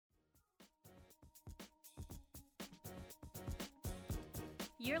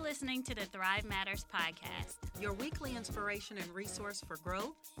You're listening to the Thrive Matters podcast. Your weekly inspiration and resource for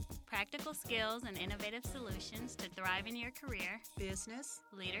growth, Practical skills and innovative solutions to thrive in your career, business,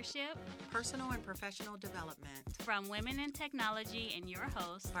 leadership, personal and professional development. from Women in Technology and your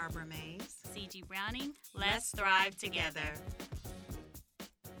host, Barbara Mays. C.G. Browning. Let's thrive together.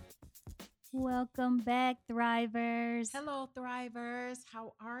 Welcome back, Thrivers. Hello, Thrivers.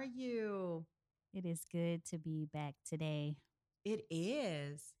 How are you? It is good to be back today. It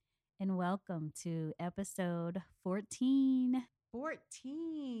is And welcome to episode 14.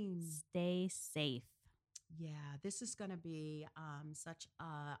 14. Stay safe. Yeah, this is going to be such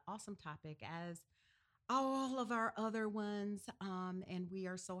an awesome topic as all of our other ones. And we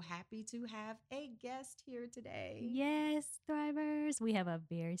are so happy to have a guest here today. Yes, Thrivers. We have a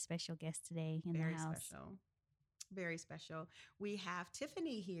very special guest today in Very the house. special. Very special. We have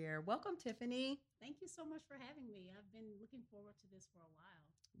Tiffany here. Welcome, Tiffany. Thank you so much for having me. I've been looking forward to this for a while.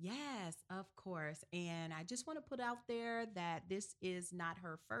 Yes, of course. And I just want to put out there that this is not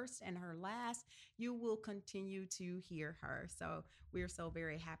her first and her last. You will continue to hear her. So we're so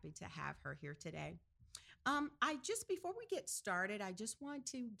very happy to have her here today. Before we get started, I just want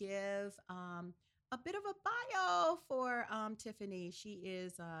to give a bit of a bio for Tiffany. She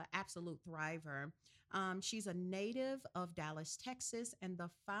is an absolute thriver. She's a native of Dallas, Texas, and the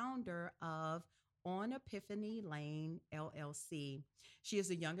founder of On Epiphany Lane LLC. She is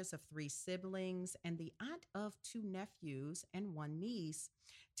the youngest of 3 siblings and the aunt of 2 nephews and 1 niece.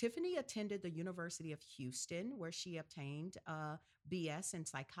 Tiffany attended the University of Houston, where she obtained a BS in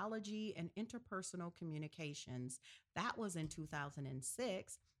psychology and interpersonal communications. That was in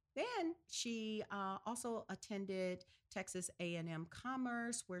 2006. Then she also attended Texas A&M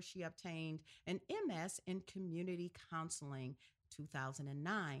Commerce, where she obtained an MS in community counseling,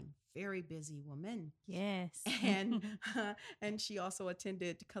 2009. Very busy woman. Yes. And she also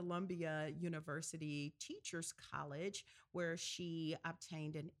attended Columbia University Teachers College, where she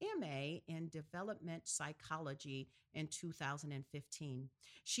obtained an MA in development psychology in 2015.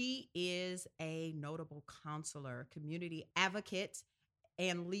 She is a notable counselor, community advocate,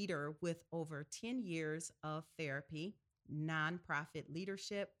 and leader with over 10 years of therapy, nonprofit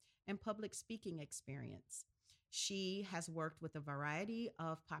leadership, and public speaking experience. She has worked with a variety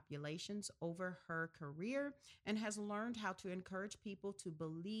of populations over her career and has learned how to encourage people to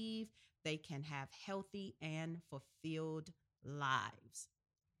believe they can have healthy and fulfilled lives.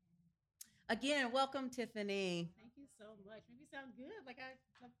 Again, welcome, Tiffany. Thank you so much. Make me sound good. Like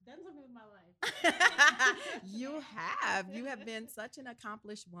I've done something with my life. You have been such an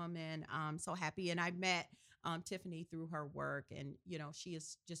accomplished woman. So happy. And I met Tiffany through her work, and she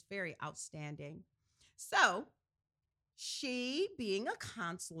is just very outstanding. So she being a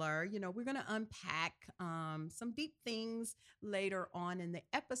counselor, we're going to unpack some deep things later on in the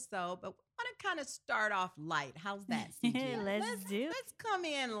episode, but we want to kind of start off light. How's that, CG? Let's come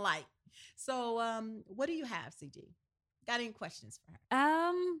in light. So what do you have, CG? Got any questions for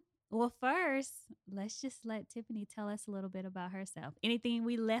her? Well, first, let's just let Tiffany tell us a little bit about herself. Anything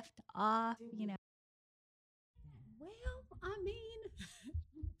we left off, Well, I mean,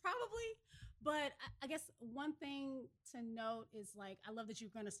 probably. But I guess one thing to note is, like, I love that you're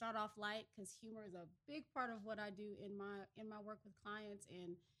going to start off light, because humor is a big part of what I do in my work with clients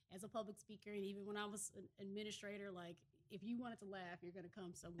and as a public speaker. And even when I was an administrator, like, if you wanted to laugh, you're going to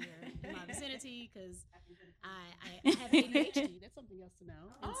come somewhere in my vicinity, because I have ADHD. That's something else to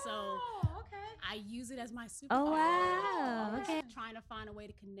know. And so okay. I use it as my superpower. Oh, wow. I'm Okay. trying to find a way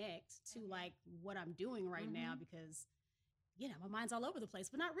to connect to, like, what I'm doing right now, because my mind's all over the place,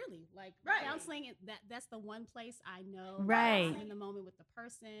 but not really. Like, Right. counseling, that's the one place I know. Right. I'm in the moment with the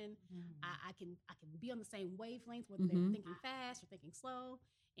person. Mhm. I can be on the same wavelength, whether they're Mhm. thinking fast or thinking slow,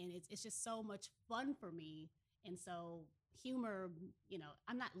 and it's just so much fun for me. And so humor,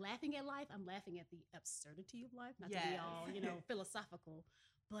 I'm not laughing at life. I'm laughing at the absurdity of life. Not to be Yes. all philosophical,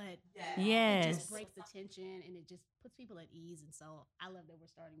 but Yes. it Yes. just breaks the tension and it just puts people at ease. And so I love that we're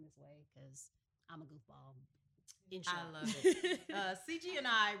starting this way, because I'm a goofball. In short. I love it. CG and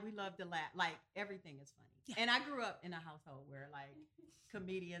I, we love to laugh. Like, everything is funny. And I grew up in a household where, like,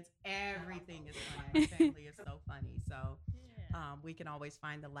 comedians, everything is funny. Our family is so funny. So Yeah. we can always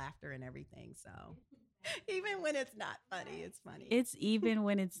find the laughter and everything. So even when it's not funny, it's funny. It's even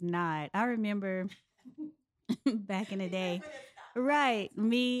when it's not. I remember back in the day. Even when it's not. Right.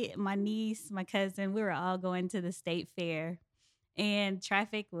 Me, my niece, my cousin, we were all going to the state fair, and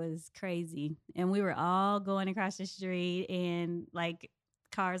traffic was crazy. And we were all going across the street, and like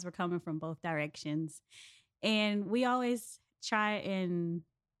cars were coming from both directions. And we always try and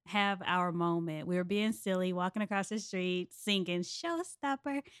have our moment. We were being silly, walking across the street, singing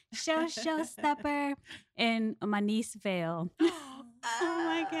 "Showstopper, Showstopper," and my niece fell. Oh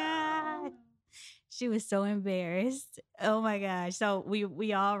my god. She was so embarrassed. Oh my gosh. So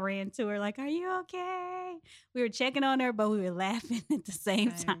we all ran to her like, "Are you okay?" We were checking on her, but we were laughing at the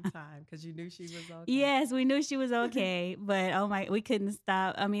same time. because you knew she was okay. Yes, we knew she was okay, but oh my, we couldn't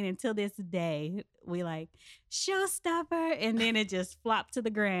stop. I mean, until this day, we like "Showstopper," and then it just flopped to the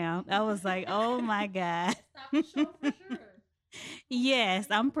ground. I was like, "Oh my god." Stop the show for sure. Yes,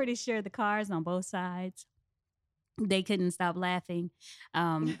 I'm pretty sure the cars on both sides, they couldn't stop laughing.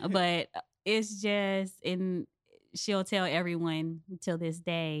 But it's just, and she'll tell everyone till this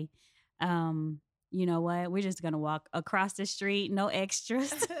day, um, you know what? We're just gonna walk across the street, no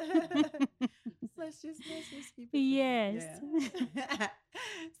extras. Let's just keep it Yes. Yeah.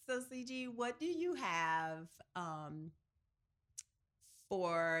 So CG, what do you have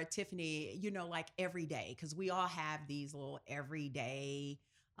for Tiffany, like every day? Because we all have these little everyday,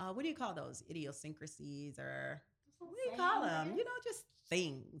 what do you call those? Idiosyncrasies, or what do you call them? Just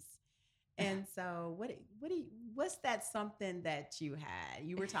things. And so what's that something that you had?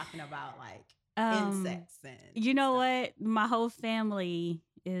 You were talking about like insects and You know stuff. what? My whole family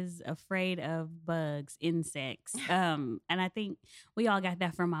is afraid of bugs, insects. And I think we all got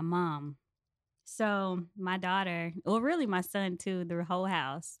that from my mom. So my daughter, well, really my son too, the whole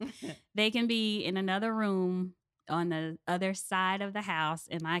house, they can be in another room on the other side of the house,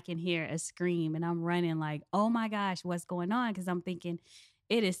 and I can hear a scream, and I'm running like, "Oh my gosh, what's going on?" Because I'm thinking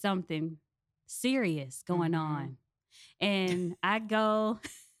it is something serious going on. And I go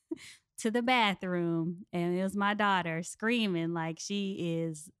to the bathroom, and it was my daughter screaming like she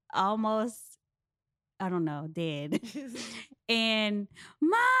is almost, I don't know, dead. And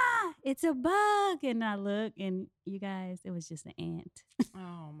 "Ma, it's a bug." And I look, and you guys, it was just an ant.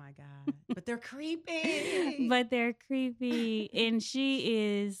 Oh my God. But they're creepy. But they're creepy. And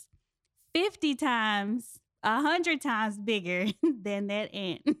she is 50 times, 100 times bigger than that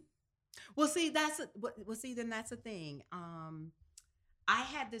ant. Well, see, then that's the thing. I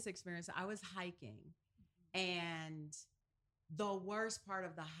had this experience. I was hiking, and the worst part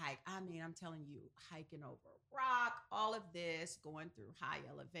of the hike, I mean, I'm telling you, hiking over rock, all of this, going through high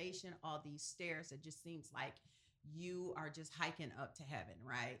elevation, all these stairs, it just seems like you are just hiking up to heaven,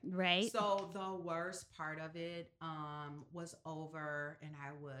 right? Right. So the worst part of it was over, and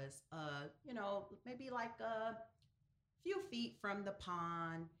I was, maybe like a few feet from the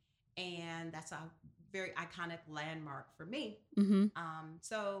pond, and that's a very iconic landmark for me. Mm-hmm.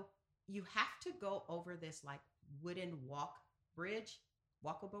 So you have to go over this like wooden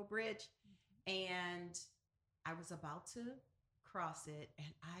walkable bridge, and I was about to cross it,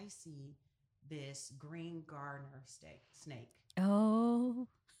 and I see this green garter snake. Oh.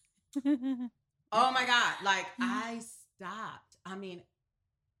 Oh my God. Like, I stopped. I mean,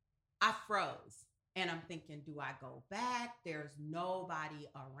 I froze, and I'm thinking, do I go back? There's nobody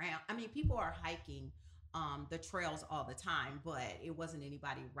around. I mean, people are hiking the trails all the time, but it wasn't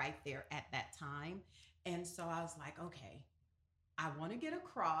anybody right there at that time. And so I was like, okay, I want to get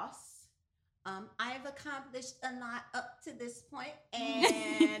across. I have accomplished a lot up to this point,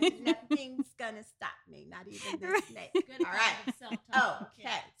 and nothing's gonna stop me, not even this snake. Good All right. self-talk.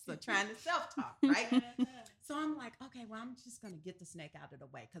 Okay. So trying to self-talk, right? So I'm like, okay, well, I'm just gonna get the snake out of the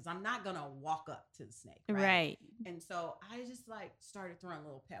way, because I'm not gonna walk up to the snake, right? Right. And so I just like started throwing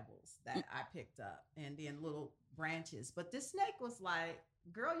little pebbles that I picked up, and then little branches. But this snake was like,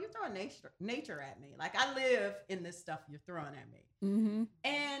 "Girl, you're throwing nature at me. Like, I live in this stuff you're throwing at me." Mm-hmm.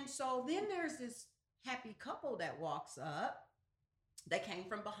 And so then there's this happy couple that walks up. They came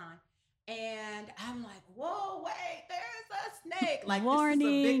from behind. And I'm like, "Whoa, wait, there's a snake." Like, warning. This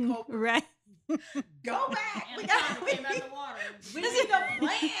is a big cobra. Right. Go back. And We came out the water. need a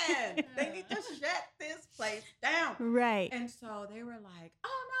plan. They need to shut this place down. Right. And so they were like,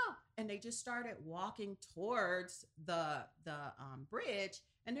 "Oh no." And they just started walking towards the bridge.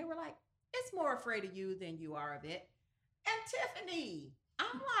 And they were like, "It's more afraid of you than you are of it." And Tiffany,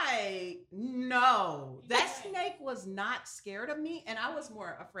 I'm like, no, that snake was not scared of me, and I was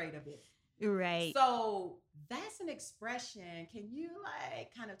more afraid of it. Right. So that's an expression. Can you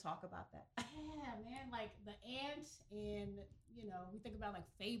like kind of talk about that? Yeah, man, like the ant, and we think about like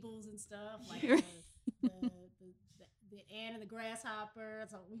fables and stuff, like the ant and the grasshopper.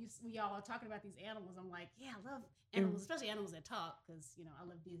 So we all are talking about these animals. I'm like, yeah, I love animals, especially animals that talk, because I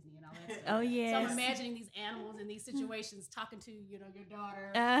love Disney and all that stuff. Oh yeah. So I'm imagining these animals in these situations talking to your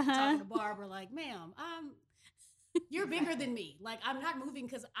daughter, talking to Barbara, like, "Ma'am, you're bigger than me. Like, I'm not moving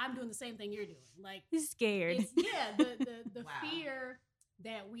because I'm doing the same thing you're doing. Like, Scared. it's the Wow. fear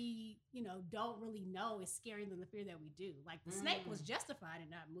that we, don't really know is scarier than the fear that we do. Like the snake was justified in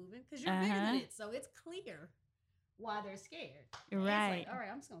not moving because you're bigger than it. So it's clear why they're scared. And Right. it's like, all right,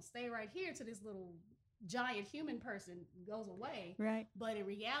 I'm just going to stay right here till this little giant human person goes away. Right. But in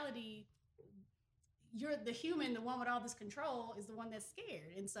reality, you're the human, the one with all this control is the one that's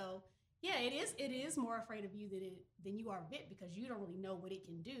scared. And so, yeah, it is more afraid of you than you are of it because you don't really know what it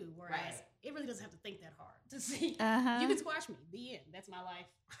can do. Whereas it really doesn't have to think that hard to see. You can squash me. The end. That's my life.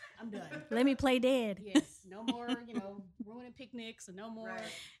 I'm done. Let me play dead. Yes. No more, ruining picnics and no more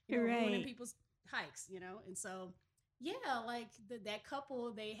ruining people's hikes, And so, yeah, like that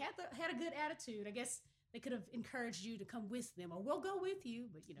couple, they had a good attitude. I guess they could have encouraged you to come with them, or we'll go with you.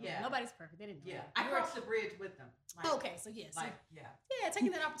 But nobody's perfect. They didn't know. Yeah, I crossed the bridge with them. Like, okay, so yes,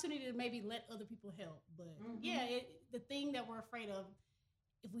 taking that opportunity to maybe let other people help. But the thing that we're afraid of,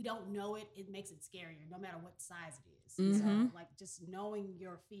 if we don't know it, it makes it scarier, no matter what size it is. So, like, just knowing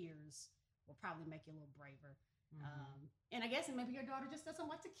your fears will probably make you a little braver. And I guess maybe your daughter just doesn't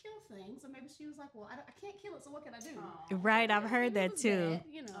like to kill things, or maybe she was like, "Well, I can't kill it, so what can I do?" Right, I've heard that too.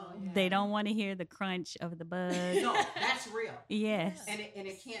 Bad, They don't want to hear the crunch of the bug. No, that's real. Yes, and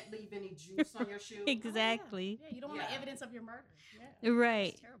it can't leave any juice on your shoe. Exactly. Yeah, you don't want evidence of your murder.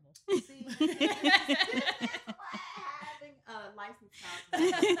 Right. It's terrible. See, having a licensed house,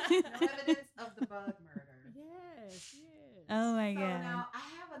 no evidence of the bug murder. Yes. Oh my So God. now I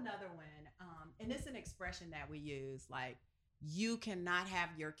have another one, and it's an expression that we use, like, you cannot have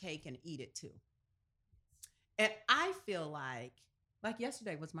your cake and eat it too. And I feel like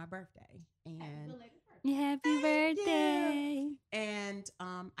yesterday was my birthday, and Happy birthday. And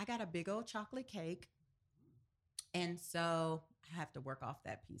I got a big old chocolate cake, and so I have to work off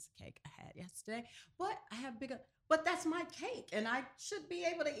that piece of cake I had yesterday. But but that's my cake, and I should be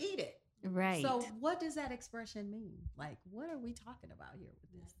able to eat it. Right. So what does that expression mean? Like, what are we talking about here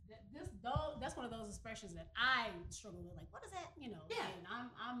with this? That's one of those expressions that I struggle with. Like, what is that? Yeah. And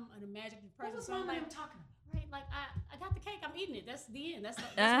I'm an imaginative person. What was so I'm like, talking about? Right, like I got the cake, I'm eating it. That's the end. That's what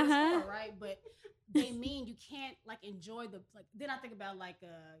it's for, right? But they mean you can't like enjoy then I think about like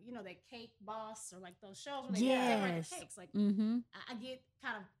that Cake Boss or like those shows where they decorate the cakes. Like I get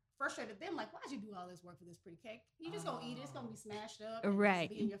kind of frustrated with them, like, why'd you do all this work for this pretty cake? You just gonna eat it, it's gonna be smashed up, and right?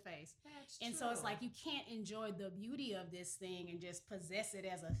 Be in your face. And so it's like you can't enjoy the beauty of this thing and just possess it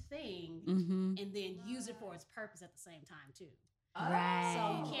as a thing and then use it for its purpose at the same time too. Right.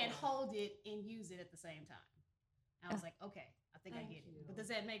 So you can't hold it and use it at the same time. I was like, okay, I think I get it. But does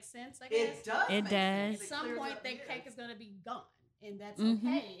that make sense? I guess it does. It does. At some point, that cake is gonna be gone. And that's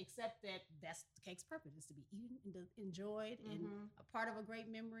okay, except that's the cake's purpose, is to be eaten and enjoyed and a part of a great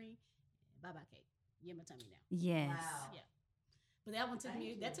memory. Bye-bye, cake. You're in my tummy now. Yes. Wow. Yeah. But that one took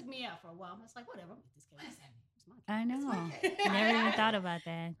me out for a while. I was like, whatever, I'm with this cake. It's my cake. I know. It's my cake. Never even thought about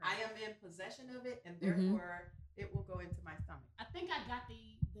that. I am in possession of it, and therefore it will go into my stomach. I think I got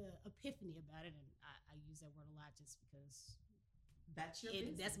the epiphany about it, and I use that word a lot just because that's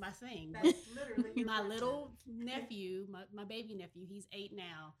that's my thing. That's literally my little nephew, my baby nephew, he's 8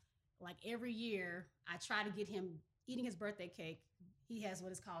 now. Like every year, I try to get him eating his birthday cake. He has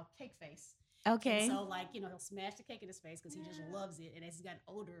what is called cake face. Okay. And so he'll smash the cake in his face because he just loves it. And as he's gotten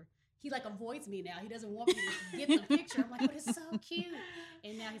older, he like avoids me now. He doesn't want me to get the picture. I'm like, but it's so cute.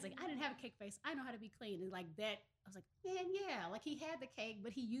 And now he's like, I didn't have a cake face. I know how to be clean. And like that, I was like, man, yeah. Like he had the cake,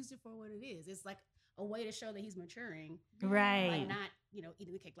 but he used it for what it is. It's like a way to show that he's maturing. Right. Like not,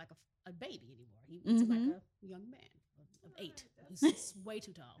 eating the cake like a baby anymore. He eats it like a young man of 8. He's way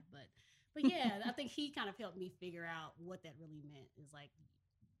too tall. But yeah, I think he kind of helped me figure out what that really meant. Is like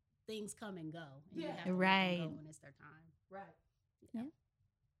things come and go. And you have to let them go when it's their time. Right. Yeah.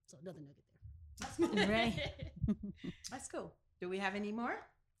 So another nugget there. Right. That's cool. Do we have any more?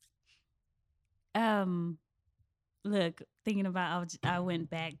 Look, thinking about, I went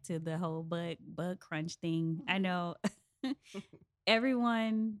back to the whole bug crunch thing. I know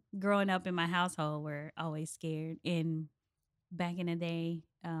everyone growing up in my household were always scared. And back in the day,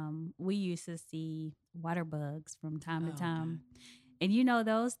 we used to see water bugs from time to time. God. And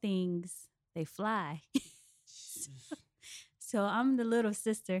those things, they fly. So I'm the little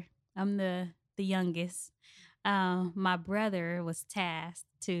sister. I'm the youngest. My brother was tasked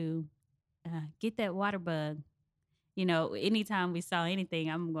to get that water bug. Anytime we saw anything,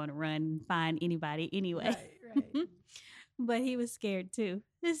 I'm going to run and find anybody anyway. Right. But he was scared too.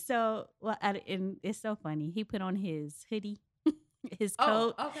 So, and it's so funny. He put on his hoodie, his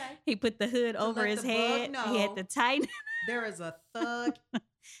coat. Okay. He put the hood over his head. He had to tighten. There is a thug.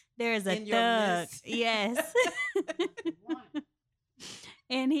 There is a in your thug. midst. Yes.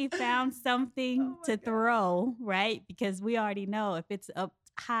 and he found something Oh my to God. throw, right? Because we already know if it's up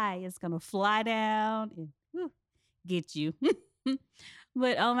high, it's gonna fly down and get you.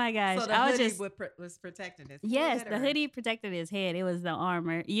 But oh my gosh, So the I was hoodie just was protecting his yes, head, the or hoodie protected his head. It was the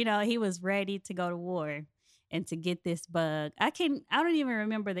armor. You know, he was ready to go to war and to get this bug. I don't even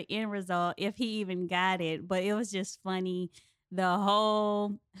remember the end result if he even got it, but it was just funny. The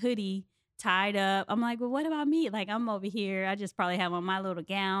whole hoodie tied up. I'm like, well, what about me? Like, I'm over here. I just probably have on my little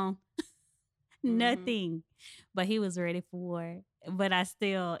gown. Mhm. Nothing. But he was ready for war. But I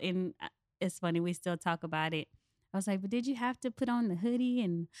still, and it's funny, we still talk about it. I was like, but did you have to put on the hoodie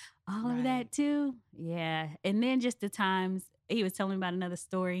and all of Right. that too? Yeah. And then just the times he was telling me about another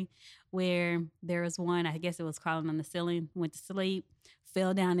story where there was one, I guess it was crawling on the ceiling, went to sleep,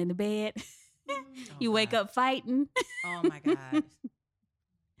 fell down in the bed. Oh You wake God. up fighting. Oh my God.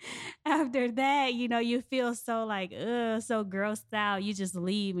 After that, you know, you feel so like, so grossed out. You just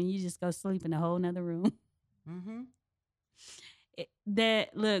leave and you just go sleep in a whole nother room. Mm-hmm. That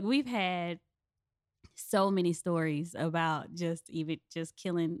look, we've had so many stories about just even just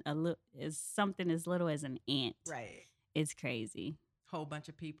killing a little is something as little as an ant. Right. It's crazy. Whole bunch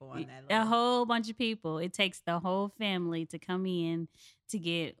of people on that A little. whole bunch of people. It takes the whole family to come in to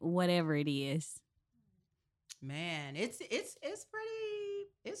get whatever it is. Man, it's pretty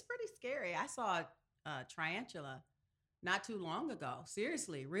scary. I saw a tarantula not too long ago.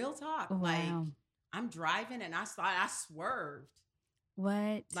 Seriously, real talk. Like, Wow. I'm driving and I swerved.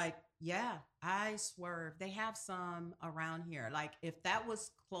 What? Like, yeah, I swerved. They have some around here. Like, if that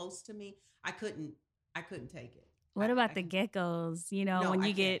was close to me, I couldn't take it. What I, about I the can, geckos? You know, no, when I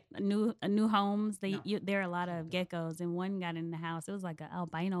you can't. get new homes, No, there are a lot can't of do it. geckos, and one got in the house. It was like an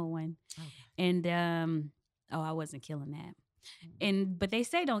albino one, Oh and oh, I wasn't killing that. God. And but they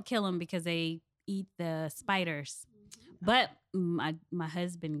say don't kill them because they eat the spiders. Mhm. But my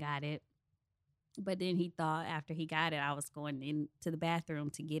husband got it, but then he thought after he got it, I was going into the bathroom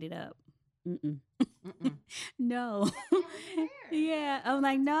to get it up. Mm-mm. Mm-mm. No. Yeah, I'm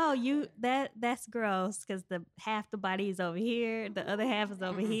like, no, that's gross because the half the body is over here, the other half is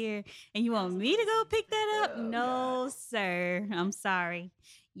over Mm-mm. here, and you want me to go pick that up? Oh, No, God. sir. I'm sorry.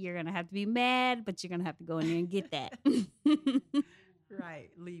 You're gonna have to be mad, but you're gonna have to go in there and get that. Right.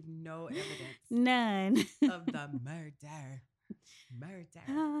 Leave no evidence None. of the murder. Murder.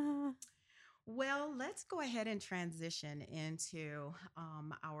 Ah, Well, let's go ahead and transition into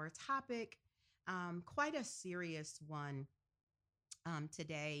our topic. Quite a serious one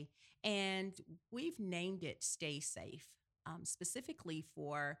today. And we've named it Stay Safe, specifically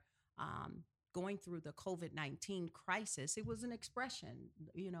for going through the COVID-19 crisis. It was an expression.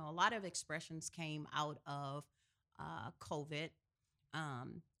 You know, a lot of expressions came out of COVID,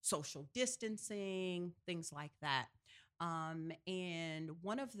 social distancing, things like that. And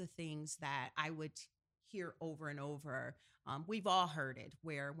one of the things that I would hear over and over, we've all heard it,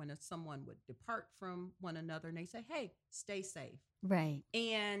 where when someone would depart from one another and they say, hey, stay safe. right.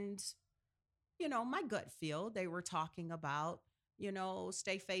 And, you know, my gut feel they were talking about, you know,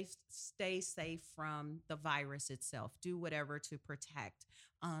 stay safe from the virus itself, do whatever to protect,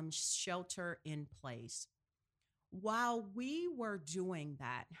 shelter in place. While we were doing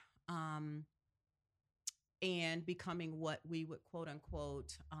that, um, and becoming what we would quote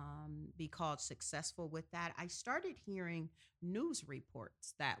unquote be called successful with that, I started hearing news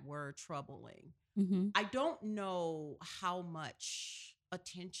reports that were troubling. Mm-hmm. I don't know how much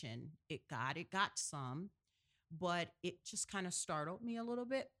attention it got. It got some, but it just kind of startled me a little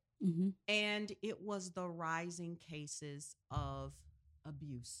bit. Mm-hmm. And it was the rising cases of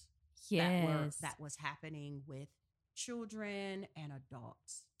abuse Yes. that was happening with children and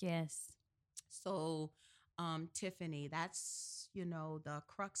adults. Yes. So, Tiffany, that's, you know, the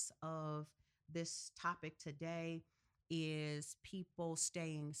crux of this topic today is people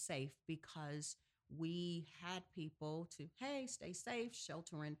staying safe, because we had people to, hey, stay safe,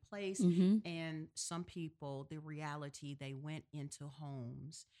 shelter in place. Mm-hmm. And some people, the reality, they went into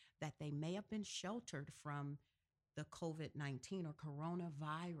homes that they may have been sheltered from the COVID-19 or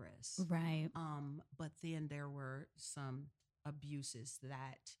coronavirus. Right. But then there were some abuses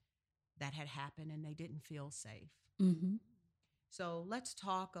that had happened and they didn't feel safe. Mm-hmm. So let's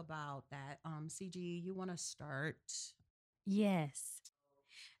talk about that. CG, you want to start? Yes.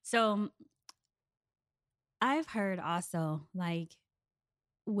 So I've heard also like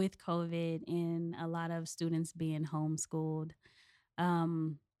with COVID and a lot of students being homeschooled,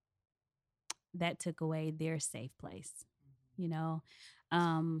 um, that took away their safe place. You know,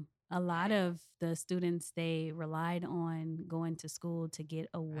 a lot Right. of the students, they relied on going to school to get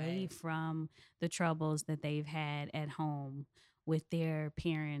away Right. from the troubles that they've had at home with their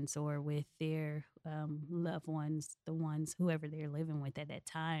parents or with their loved ones, the ones, whoever they're living with at that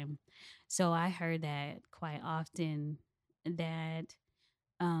time. So I heard that quite often that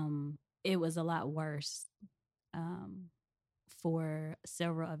it was a lot worse um, for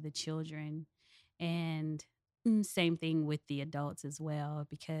several of the children. And same thing with the adults as well,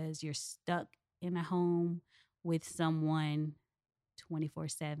 because you're stuck in a home with someone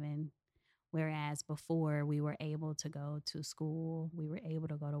 24/7. Whereas before we were able to go to school, we were able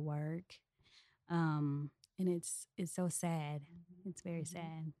to go to work. And it's so sad. It's very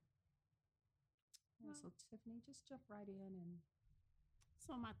sad. Yeah, so Tiffany, just jump right in and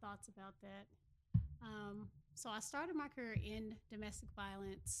Some of my thoughts about that. So I started my career in domestic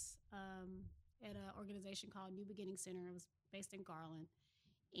violence at an organization called New Beginning Center. It was based in Garland,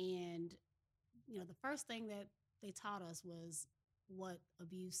 and the first thing that they taught us was what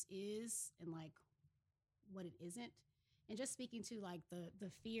abuse is and like what it isn't, and just speaking to like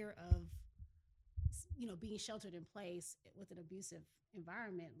the fear of being sheltered in place with an abusive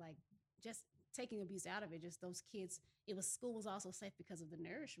environment, like just taking abuse out of it, just those kids, it was school was also safe because of the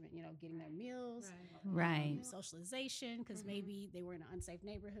nourishment, getting their meals, Right. socialization, because Mhm. maybe they were in an unsafe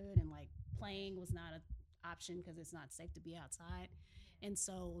neighborhood and like playing was not an option because it's not safe to be outside. And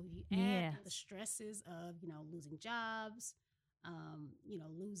so you add Yeah. the stresses of losing jobs,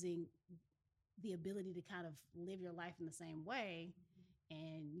 losing the ability to kind of live your life in the same way,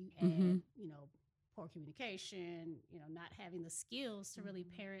 and you Hmm. add poor communication, not having the skills to really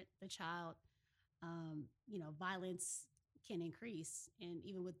parent the child. Violence can increase, and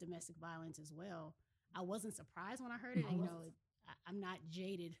even with domestic violence as well. I wasn't surprised when I heard it. And, Hmm. I'm not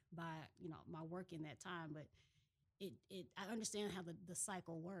jaded by my work in that time, but it I understand how the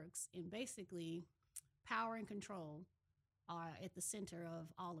cycle works, and basically, power and control are at the center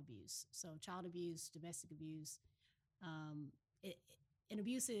of all abuse. So child abuse, domestic abuse, um, it, and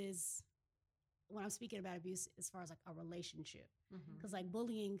abuse is when I'm speaking about abuse as far as like a relationship, Mhm. because like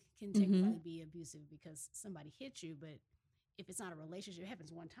bullying can Hmm. technically be abusive because somebody hit you, but if it's not a relationship, it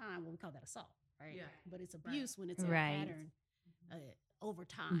happens one time. Well, we call that assault, right? Yeah. But it's Right. abuse when it's a Right. pattern uh, over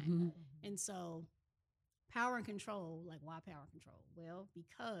time. Hmm. And so, power and control, like why power and control? Well,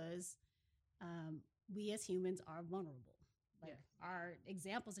 because um, we as humans are vulnerable. Like Yeah. our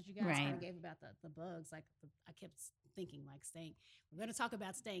examples that you guys kind Right. of gave about the bugs, like I kept thinking, like we're going to talk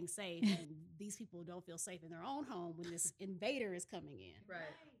about staying safe, and these people don't feel safe in their own home when this invader is coming in.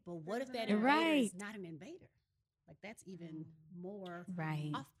 Right. But what if that Right. invader Right. is not an invader? Like that's even more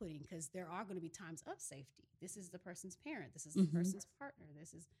Right. off-putting because there are going to be times of safety. This is the person's parent. This is the Hmm. person's partner.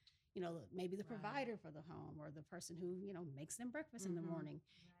 This is, maybe the Right. provider for the home or the person who, makes them breakfast in the Mhm. morning.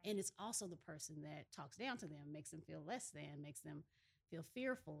 And it's also the person that talks down to them, makes them feel less than, makes them feel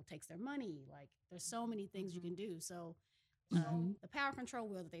fearful, takes their money. Like there's so many things you can do. So Hmm. the power control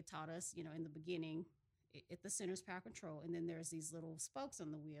wheel that they taught us, in the beginning, at the center is power control, and then there's these little spokes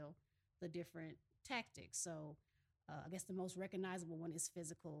on the wheel, the different tactics. So I guess the most recognizable one is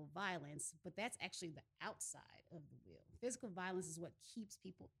physical violence, but that's actually the outside of the wheel. Physical violence is what keeps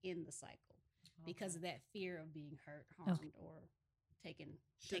people in the cycle because of that fear of being hurt, Okay. harmed, or taken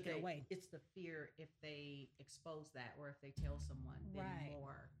away. It's the fear if they expose that or if they tell someone, then Right.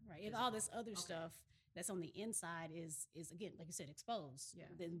 more. Right. If all this physical. other Okay. stuff that's on the inside is again, like you said, exposed, Yeah.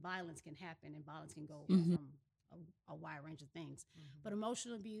 then violence can happen, and violence can go Hmm. from a wide range of things. Mhm. But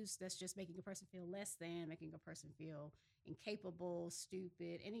emotional abuse, that's just making a person feel less than, making a person feel incapable,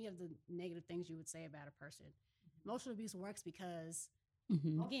 stupid, any of the negative things you would say about a person. Emotional abuse works because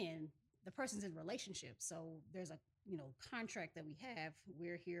Hmm. again, the person's in a relationship. So there's a contract that we have.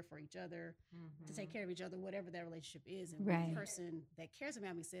 We're here for each other to take Mhm. care of each other, whatever that relationship is. And when Right. the person that cares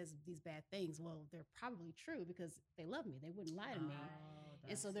about me says these bad things, well, they're probably true because they love me. They wouldn't lie to me. Oh,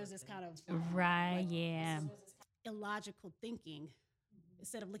 And so that's there's what this they- kind of Right. like Yeah. illogical thinking.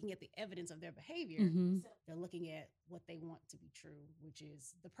 Instead of looking at the evidence of their behavior, Hmm. they're looking at what they want to be true, which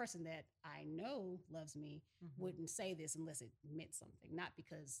is the person that I know loves me Mhm. wouldn't say this unless it meant something, not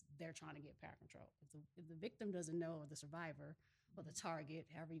because they're trying to get power control. If the victim doesn't know, or the survivor, or the target,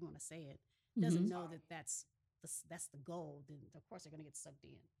 however you want to say it, doesn't Hmm. know that that's the goal, then of course they're going to get sucked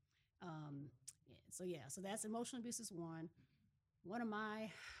in. So that's emotional abuse is one. One of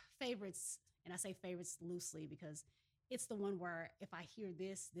my favorites, and I say favorites loosely because it's the one where if I hear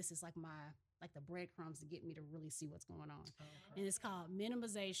this is like the breadcrumbs to get me to really see what's going on. Okay. And it's called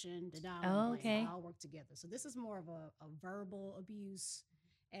minimization, denial, Oh, and blame. okay. They all work together. So this is more of a verbal abuse,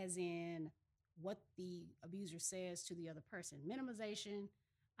 as in what the abuser says to the other person. Minimization,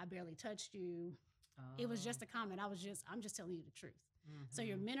 I barely touched you. It was just a comment. I'm just telling you the truth. So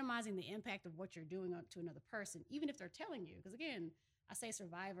you're minimizing the impact of what you're doing to another person, even if they're telling you. Because again, I say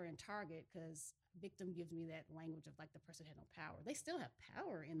survivor and target because victim gives me that language of like the person had no power. They still have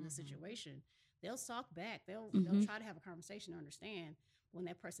power in the situation. They'll talk back. They'll try to have a conversation to understand. When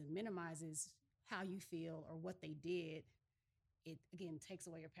that person minimizes how you feel or what they did, it again takes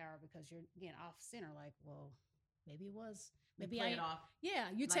away your power because you're again off center. Like, well, maybe it was. Maybe play it off. Yeah,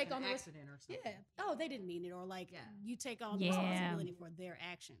 you Like take an on the accident or something. Yeah. Oh, they didn't mean it, or like Yeah. you take on the Yeah. responsibility for their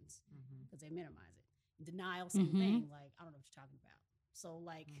actions because they minimize it. Denial, same thing. Like, I don't know what you're talking about. So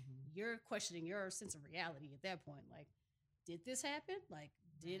like you're questioning your sense of reality at that point. Like, did this happen? Like,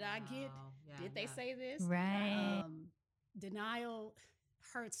 did I get? Wow. Yeah, Did they yeah. say this? Right. Denial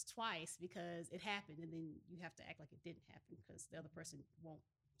hurts twice because it happened, and then you have to act like it didn't happen because the other person won't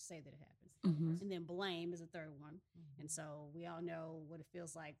say that it happened. And then blame is a third one. And so we all know what it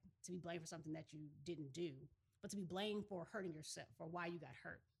feels like to be blamed for something that you didn't do, but to be blamed for hurting yourself, for why you got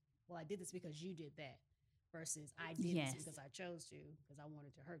hurt. Well, I did this because you did that, versus I did Yes. this because I chose to, because I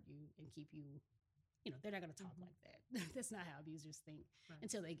wanted to hurt you and keep you, they're not going to talk like that. That's not how abusers think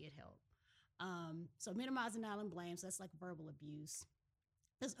until they get help. So minimizing, denial, and blame. So that's like verbal abuse.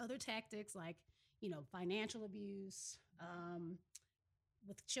 There's other tactics like, financial abuse.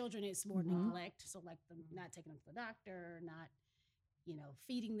 With children, it's more neglect. So like not taking them to the doctor, not,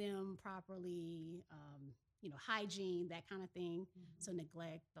 feeding them properly, hygiene, that kind of thing. So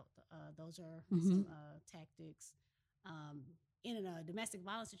neglect, those are some tactics. In a domestic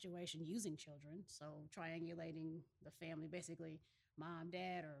violence situation, using children. So triangulating the family, basically mom,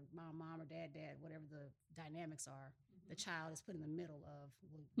 dad, or mom, or dad, whatever the dynamics are. The child is put in the middle of,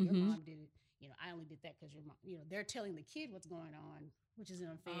 well, your mom did it. I only did that because your mom, they're telling the kid what's going on, which is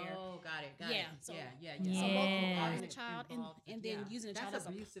unfair. Oh, got it. Yeah, it. so- yeah. So both Yeah. involving the child and then using the child That's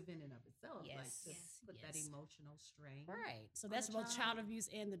as a abusive in and of itself. Like Yes. to Yes. put that Yes. emotional strain. right. So on that's the both child. child abuse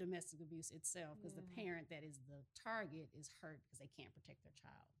and the domestic abuse itself, because the Yeah. parent that is the target is hurt because they can't protect their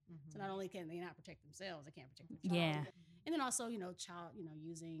child. Mhm. So not only can they not protect themselves, they can't protect their child. Yeah. And then also, child,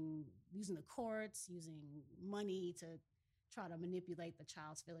 using the courts, using money to try to manipulate the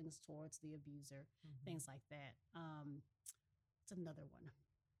child's feelings towards the abuser, things like that. It's another one.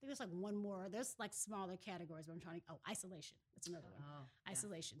 I think there's like one more. There's like smaller categories, but I'm trying to. Oh, isolation. That's another one. Oh, yeah.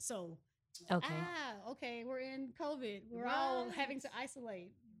 Isolation. So, Okay. we're in COVID. We're all having to Right.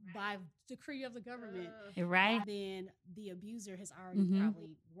 isolate by decree of the government. Right. Then the abuser has already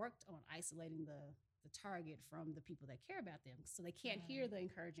probably worked on isolating the target from the people that care about them. So they can't hear the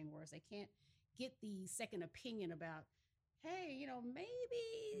encouraging words. They can't get the second opinion about, hey,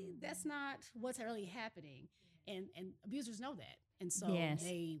 maybe that's not what's really happening. And abusers know that. And so Yes.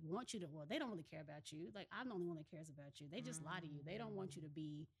 they want you to, well, they don't really care about you. Like, I'm the only one that cares about you. They just lie to you. They don't want you to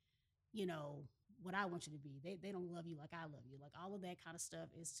be, what I want you to be. They don't love you like I love you. Like, all of that kind of stuff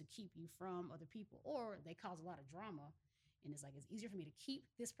is to keep you from other people, or they cause a lot of drama. And it's like, it's easier for me to keep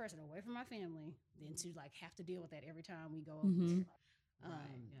this person away from my family than to like have to deal with that every time we go over there.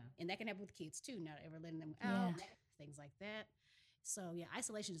 Right, yeah. And that can happen with kids too, not ever letting them Yeah. out, things like that. So yeah,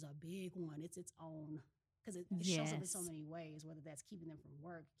 isolation is a big one. It's its own, because it shows up in so Yes. many ways, whether that's keeping them from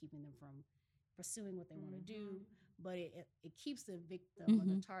work, keeping them from pursuing what they want to do, but it keeps the victim or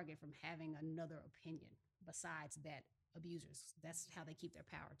the target from having another opinion besides that abusers. That's how they keep their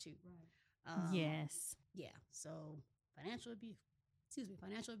power too. Right. Yes. Yeah. So financial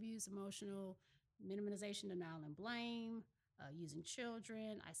abuse, emotional, minimization, denial, and blame, using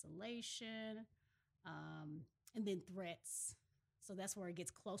children, isolation, and then threats. So that's where it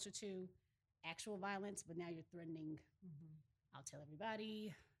gets closer to actual violence, but now you're threatening, I'll tell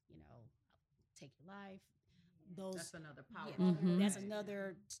everybody, I'll take your life. That's another power. Yeah, Mhm. that's Right.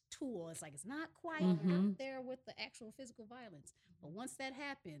 another tool. It's like, it's not quite Mhm. up there with the actual physical violence. But once that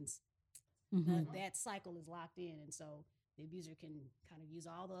happens, Mhm. that cycle is locked in. And so the abuser can kind of use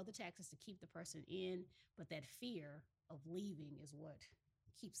all the other tactics to keep the person in, but that fear of leaving is what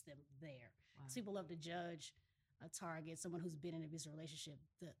keeps them there. Wow. So people love to judge a target, someone who's been in an abusive relationship.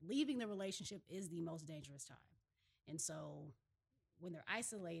 Leaving the relationship is the most dangerous time. And so when they're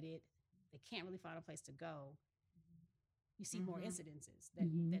isolated, they can't really find a place to go. You see more incidences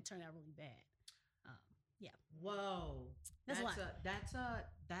that turn out really bad. Yeah. Whoa. That's a lot.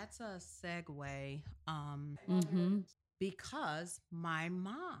 That's a segue. Mhm. Because my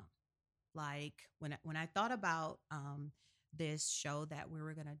mom, like when I thought about this show that we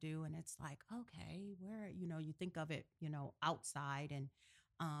were gonna do, and it's like, okay, where you think of it, outside, and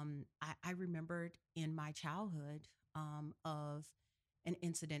I remembered in my childhood of an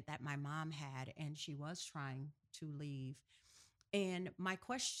incident that my mom had, and she was trying to leave, And my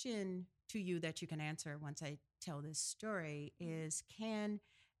question to you that you can answer once I tell this story is, can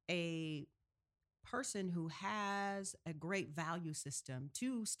a person who has a great value system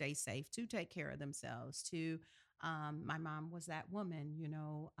to stay safe, to take care of themselves, to my mom was that woman,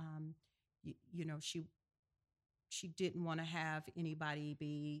 she didn't want to have anybody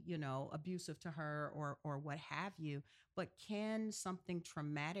be, abusive to her or what have you. But can something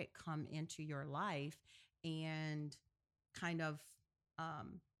traumatic come into your life and kind of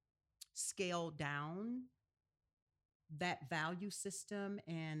um, scale down that value system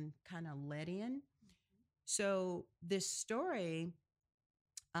and kind of let in? So this story,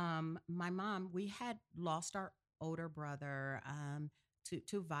 my mom, we had lost our older brother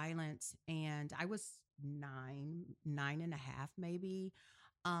to violence, and I was 9.5 maybe,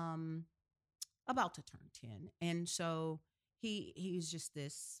 um, about to turn 10. And so he's just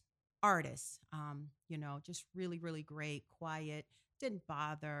this artist, just really, really great, quiet, didn't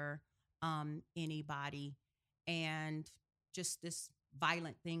bother anybody. And just this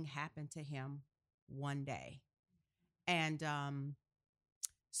violent thing happened to him one day. And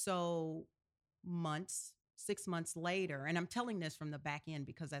so months, 6 months later, and I'm telling this from the back end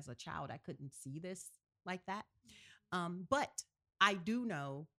because as a child, I couldn't see this like that. But I do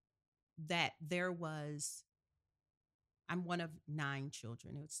know that I'm one of 9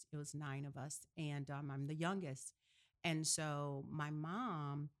 children. It was 9 of us, and I'm the youngest. And so my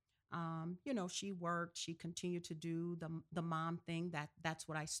mom, she worked. She continued to do the mom thing. That's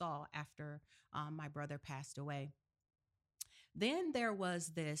what I saw after my brother passed away. Then there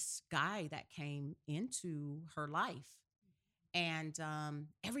was this guy that came into her life, and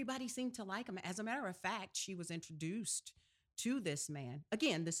everybody seemed to like him. As a matter of fact, she was introduced to this man.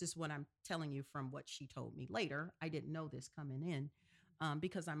 Again, this is what I'm telling you from what she told me later. I didn't know this coming in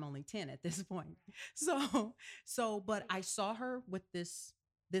because I'm only 10 at this point. But I saw her with this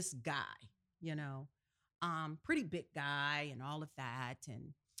guy, you know, pretty big guy and all of that,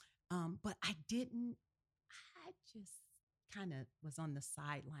 and but I just kind of was on the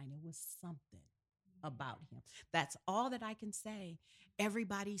sideline. It was something about him. That's all that I can say.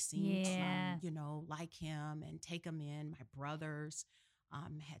 Everybody seemed to, Yeah. like him and take him in. My brothers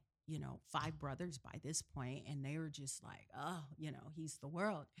had, 5 brothers by this point, and they were just like, oh, he's the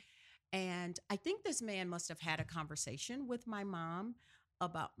world. And I think this man must have had a conversation with my mom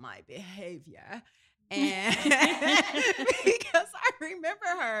about my behavior. And because I remember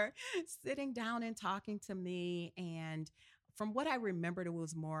her sitting down and talking to me, and from what I remembered, it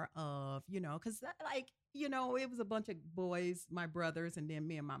was more of, because it was a bunch of boys, my brothers, and then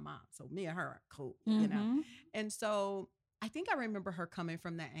me and my mom. So me and her are cool. Mm-hmm. And so I think I remember her coming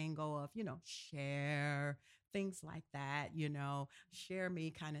from the angle of, share things like that, share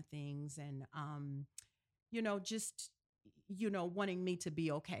me kind of things. And, just, wanting me to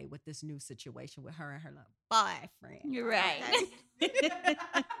be okay with this new situation with her and her little boyfriend. You're right. Okay?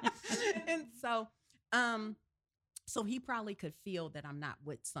 And so he probably could feel that I'm not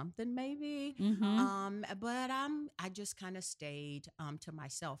with something maybe. Mm-hmm. But I just kind of stayed to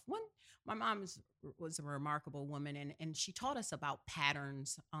myself. My mom was a remarkable woman, and she taught us about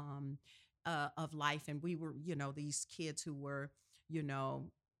patterns of life. And we were, these kids who were, you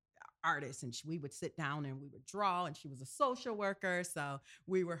know, artists, and we would sit down and we would draw, and she was a social worker, so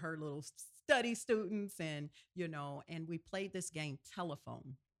we were her little study students. And and we played this game,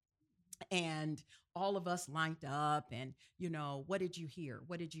 telephone, and all of us lined up, and what did you hear,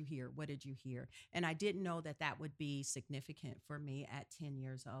 what did you hear, what did you hear? And I didn't know that that would be significant for me at 10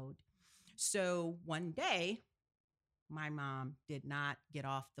 years old. So one day my mom did not get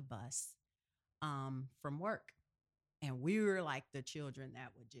off the bus from work, and we were like the children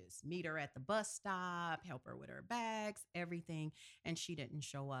that would just meet her at the bus stop, help her with her bags, everything. And she didn't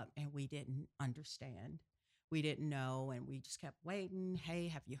show up, and we didn't understand. We didn't know. And we just kept waiting. Hey,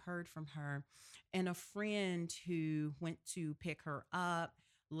 have you heard from her? And a friend who went to pick her up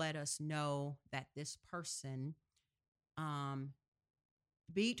let us know that this person um,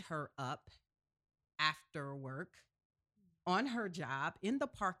 beat her up after work on her job in the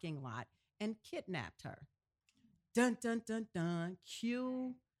parking lot and kidnapped her. Dun, dun, dun, dun.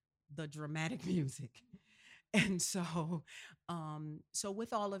 Cue the dramatic music. And so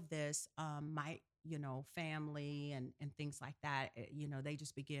with all of this, my, family and things like that, they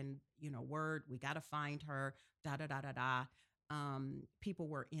just begin, word, we got to find her, da, da, da, da, da. People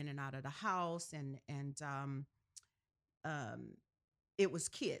were in and out of the house, and um, it was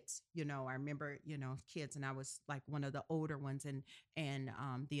kids. I remember, kids, and I was like one of the older ones, and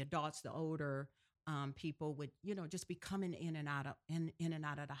the adults, the older people would, just be coming in and out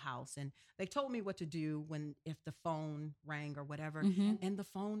of the house. And they told me what to do if the phone rang or whatever. Mhm. And the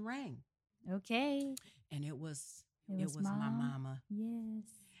phone rang. Okay. And it was It was my mom. mama. Yes.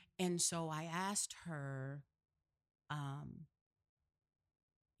 And so I asked her,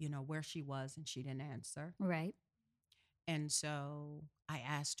 where she was, and she didn't answer. Right. And so I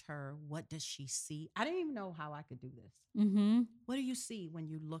asked her, what does she see? I didn't even know how I could do this. Mhm. What do you see when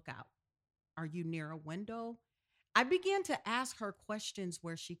you look out? Are you near a window? I began to ask her questions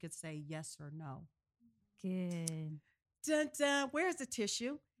where she could say yes or no. Good. Dun, dun, where's the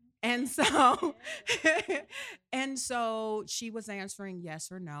tissue? And so, and so she was answering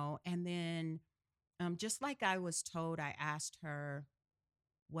yes or no. And then, just like I was told, I asked her,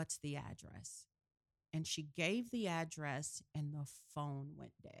 what's the address? And she gave the address and the phone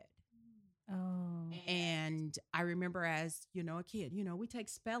went dead. Oh. And I remember as, a kid, we take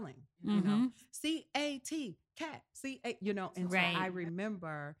spelling, Mhm. C-A-T, cat, C-A, and Right. so I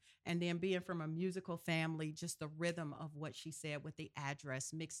remember, and then being from a musical family, just the rhythm of what she said with the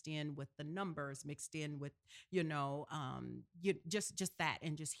address mixed in with the numbers, mixed in with, just that,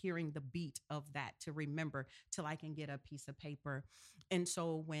 and just hearing the beat of that to remember till I can get a piece of paper. And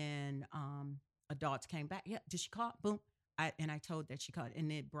so when adults came back, yeah, did she call? Boom. I told that she called,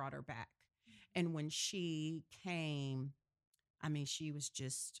 and it brought her back. And when she came, I mean, she was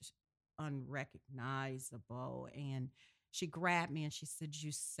just unrecognizable. And she grabbed me and she said,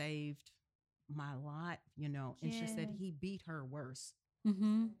 you saved my life, And she said Yes. he beat her worse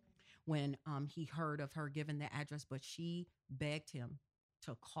Mhm. when he heard of her giving the address, but she begged him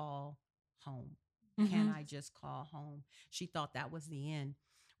to call home. Can Mhm. I just call home? She thought that was the end.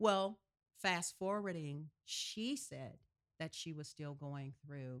 Well, fast forwarding, she said that she was still going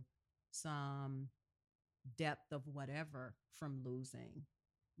through some depth of whatever from losing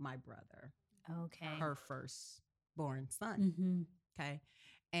my brother, Okay. her firstborn son. Mhm. Okay.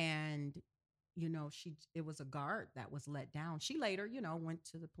 And, it was a guard that was let down. She later, went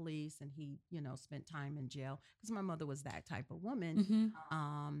to the police and he, spent time in jail because my mother was that type of woman.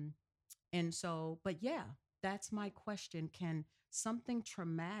 Mhm. And so, but yeah, that's my question. Can something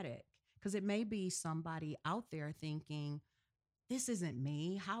traumatic, because it may be somebody out there thinking, this isn't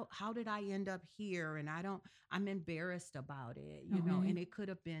me. How did I end up here? And I'm embarrassed about it, Mhm. and it could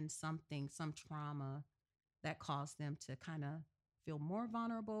have been some trauma that caused them to kind of feel more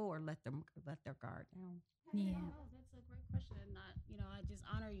vulnerable or let their guard down. Yeah. No, that's a great question, and I just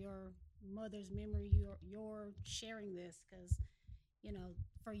honor your mother's memory. Your sharing this because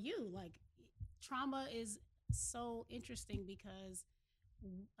for you, like trauma is so interesting because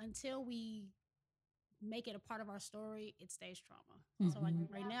until we make it a part of our story, it stays trauma. So like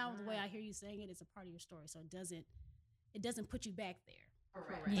Mhm. right now, the way I hear you saying it, it's a part of your story, so it doesn't put you back there.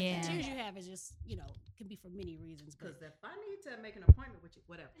 Correct. Like Yeah. the tears you have is just can be for many reasons, but Because if I need to make an appointment with you,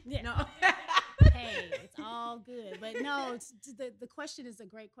 whatever. Yeah. No. hey, it's all good. But no, the question is a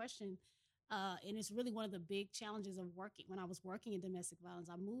great question. And it's really one of the big challenges of working. When I was working in domestic violence,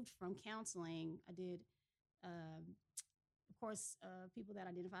 I moved from counseling. I did, of course, people that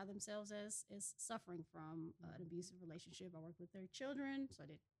identify themselves as suffering from an abusive relationship. I worked with their children, so I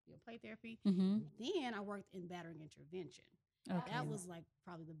did play therapy. Mhm. Then I worked in battering intervention. Okay. That was like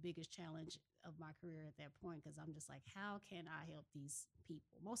probably the biggest challenge of my career at that point because I'm just like, how can I help these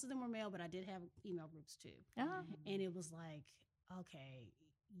people? Most of them were male, but I did have female groups too. Oh. And it was like, okay,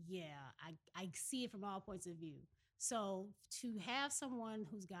 yeah, I see it from all points of view. So to have someone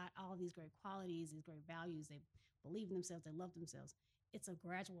who's got all these great qualities, these great values, they believe in themselves, they love themselves, it's a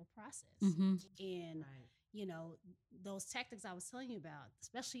gradual process. Mhm. And Right. those tactics I was telling you about,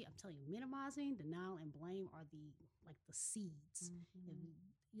 especially I'm telling you, minimizing, denial, and blame are the seeds.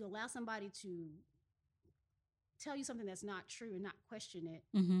 If you allow somebody to tell you something that's not true and not question it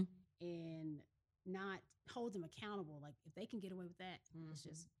Mhm. and not hold them accountable, like if they can get away with that, it's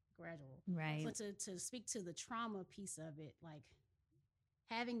just gradual. Right. But to speak to the trauma piece of it, like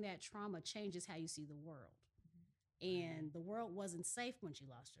having that trauma changes how you see the world. And the world wasn't safe when she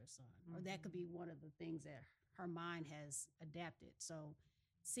lost her son, or that could be one of the things that her mind has adapted. So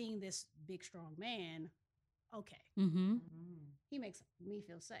seeing this big strong man, okay, Mhm. he makes me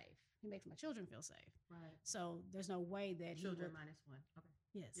feel safe, he makes my children feel safe, Right. so there's no way that Children he would, -1. Okay.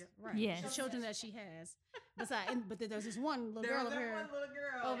 yes, Yep. right, Yes. the children that she has but then there's this one little girl There's over that here one little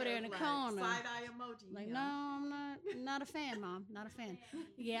girl over there in that's the corner. Side eye emoji. like, yeah. no, I'm not a fan, mom, not a fan.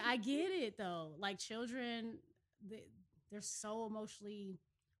 Yeah, I get it though. Like children, they're so emotionally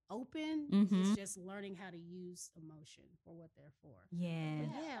open. It's Mhm. just learning how to use emotion for what they're for. Yeah.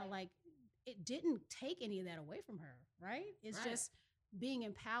 But yeah, like it didn't take any of that away from her, right? It's Right. just being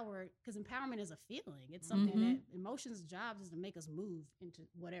empowered, because empowerment is a feeling. It's something Mhm. that emotions' jobs is to make us move into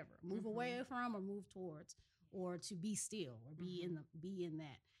whatever, move away from or move towards, or to be still or be in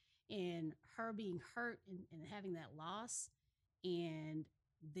that. And her being hurt and having that loss, and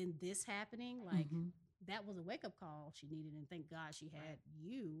then this happening, like Mhm. that was a wake up call she needed. And thank God she had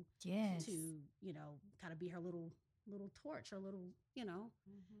you Yes. to, kind of be her little torch, her little,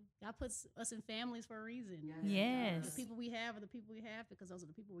 God puts us in families for a reason. Yes. The people we have are the people we have because those are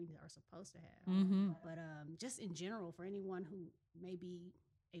the people we are supposed to have. Mhm. But just in general, for anyone who may be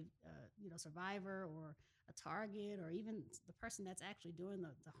a survivor or a target, or even the person that's actually doing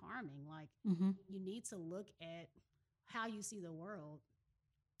the harming, like Mhm. you need to look at how you see the world,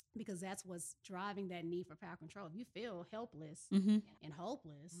 because that's what's driving that need for power control. If you feel helpless Mhm. and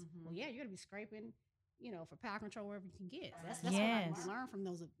hopeless, well, yeah, you're gonna be scraping, for power control wherever you can get. That's Yes. what I learned from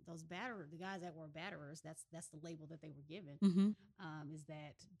those the guys that were batterers. That's the label that they were given. Mhm. Is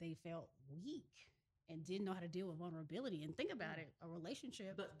that they felt weak and didn't know how to deal with vulnerability. And think about it, a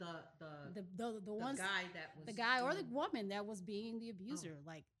relationship. But The ones guy that was the guy or the doing- woman that was being the abuser,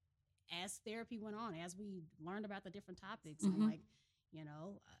 like as therapy went on, as we learned about the different topics, and Mhm. like,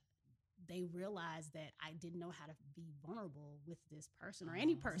 they realized that I didn't know how to be vulnerable with this person or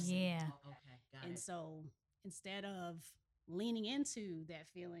any person. Yeah. Okay, got And it. so instead of leaning into that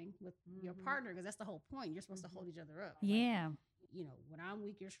feeling with your partner, because that's the whole point, you're supposed to hold each other up. Like, Yeah. when I'm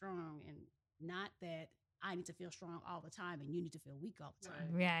weak, you're strong, and not that I need to feel strong all the time and you need to feel weak all the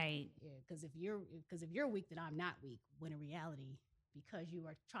time. Right. Yeah, because if you're weak, then I'm not weak. When in reality, because you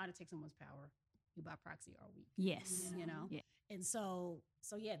are trying to take someone's power, you by proxy are weak. Yes. Yeah. And so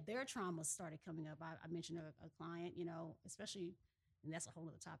yeah, their traumas started coming up. I mentioned a client, especially, and that's a whole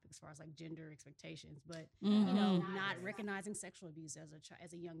other topic as far as like gender expectations, but Mhm. not recognizing sexual abuse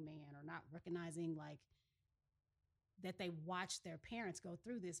as a young man, or not recognizing like that they watched their parents go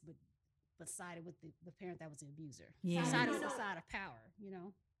through this, but sided with the parent that was the abuser. Yeah. Sided with the side of power.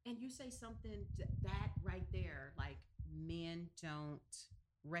 And you say something that right there, like men don't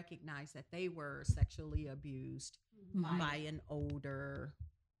recognize that they were sexually abused Mhm. by an older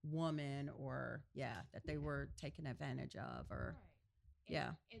woman, or that they were taken advantage of, or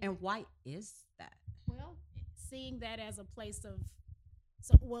and why is that? Well, seeing that as a place of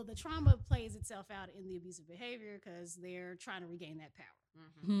the trauma plays itself out in the abusive behavior because they're trying to regain that power.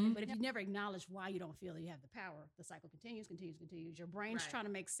 Mhm. But if you never acknowledge why you don't feel that you have the power, the cycle continues. Your brain's trying to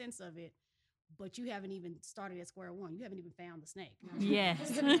make sense of it, but you haven't even started at square one. You haven't even found the snake. Yes.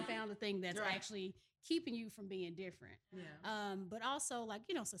 You haven't even found the thing that's actually keeping you from being different. But also, like,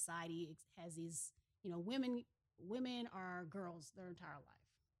 society has these, women are girls their entire life.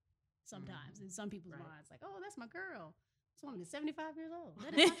 Sometimes in some people's minds, like, oh, that's my girl. This woman is 75 years old.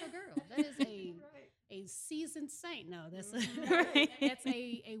 That is not your girl. That is a seasoned saint. No, that's that's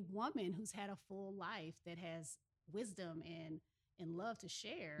a woman who's had a full life, that has wisdom and love to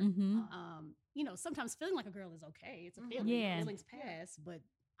share. Mhm. Sometimes feeling like a girl is okay. It's a feeling. Yeah. Feelings pass, but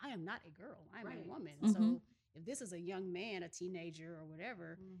I am not a girl. I'm a woman. Mhm. So if this is a young man, a teenager or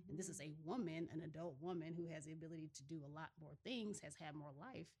whatever, and this is a woman, an adult woman who has the ability to do a lot more things, has had more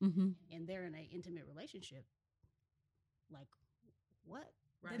life, Mhm. and they're in an intimate relationship, like, what?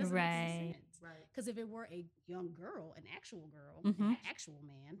 Right. That doesn't Right. make sense. Right. Because if it were a young girl, an actual girl, Mhm. an actual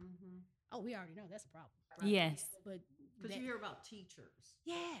man, we already know that's a problem. Yes. But Because you hear about teachers.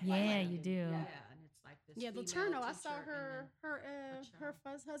 yeah, Yeah, you do. Yeah, and it's like this. yeah, female Laterno, I saw teacher her child.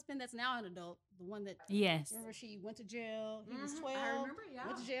 first husband that's now an adult, the one that Yes. remember she went to jail. He was Mhm. 12. I remember, yeah.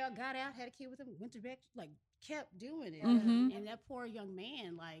 Went to jail, got out, had a kid with him, went to back, like kept doing it. Mhm. And that poor young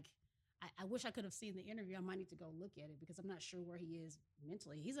man, like, I wish I could have seen the interview. I might need to go look at it because I'm not sure where he is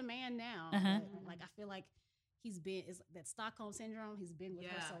mentally. He's a man now, Uh-huh. but like I feel like it's that Stockholm syndrome. He's been with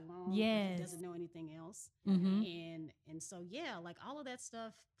her so long, Yes. he doesn't know anything else. Mhm. And so yeah, like all of that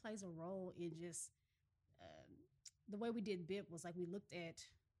stuff plays a role in just the way we did BIP was like we looked at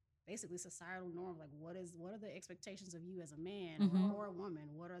basically societal norms, like what are the expectations of you as a man Mhm. or a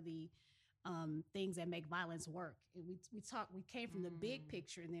woman? What are the things that make violence work? And we came from the big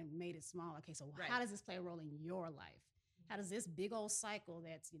picture and then made it small. Okay, so how does this play a role in your life? How does this big old cycle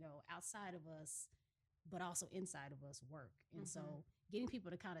that's outside of us but also inside of us work? And so getting people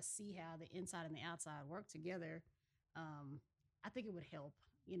to kind of see how the inside and the outside work together, I think it would help.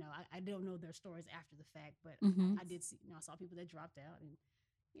 I don't know their stories after the fact, but Mhm. I did see, I saw people that dropped out, and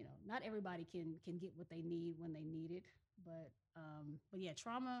not everybody can get what they need when they need it. But yeah,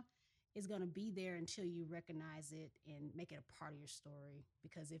 trauma is going to be there until you recognize it and make it a part of your story.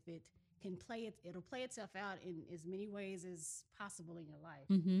 Because if it can it'll play itself out in as many ways as possible in your life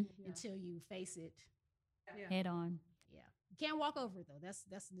Mhm. until you face it. Head on. Yeah. You can't walk over it though. That's the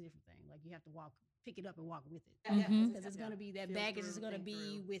different thing. Like you have to pick it up and walk with it. Mhm. Because it's going to be that Feel baggage is through, going to think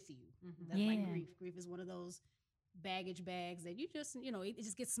be through. with you. Mhm. That's like Yeah. grief. Grief is one of those baggage bags that you just, it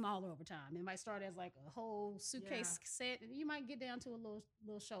just gets smaller over time. It might start as like a whole suitcase set, and you might get down to a little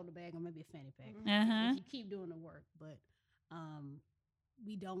shoulder bag or maybe a fanny pack Uh-huh. if you keep doing the work. But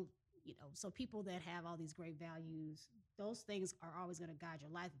we don't, so people that have all these great values, those things are always going to guide your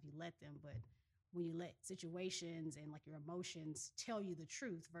life if you let them. But when you let situations and like your emotions tell you the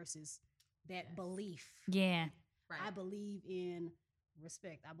truth versus that Yes. belief. Yeah. Right. I believe in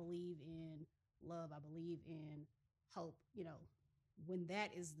respect. I believe in love. I believe in hope. When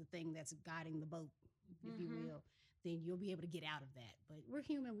that is the thing that's guiding the boat, if you Mhm. will, then you'll be able to get out of that. But we're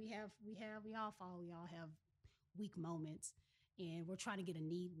human. We all fall. We all have weak moments, and we're trying to get a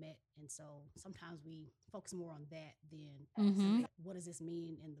need met. And so sometimes we focus more on that than Mhm. what does this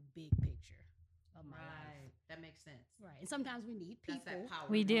mean in the big picture of my life. Right. That makes sense. Right. And sometimes we need people. That's that power.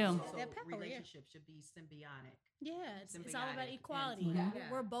 We do. So That power, yeah. relationships should be symbiotic. Yeah, it's all Symbiotic about and equality. Mhm.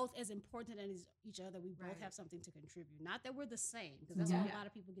 Yeah. We're both as important as each other. We both Right. have something to contribute. Not that we're the same, because that's what Yeah. a lot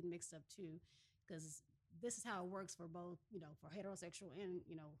of people get mixed up too. Because this is how it works for both, for heterosexual and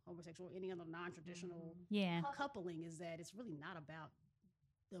homosexual, any other non-traditional Yeah. coupling. Is that it's really not about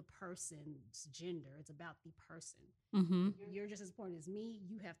the person's gender; it's about the person. Mhm. You're just as important as me.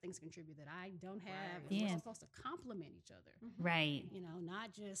 You have things to contribute that I don't have. Right. And Yeah. we're supposed to complement each other. Right.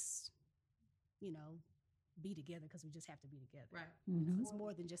 Not just be together because we just have to be together. Right. Mhm. It's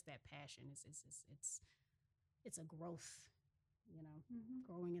more than just that passion. It's a growth,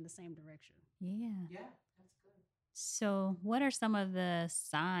 growing in the same direction. Yeah. Yeah. That's good. So, what are some of the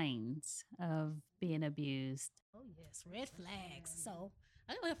signs of being abused? Oh yes, red flags. So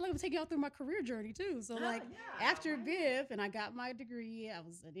I feel like I'm taking y'all through my career journey too. So like yeah, after right. BIF and I got my degree, I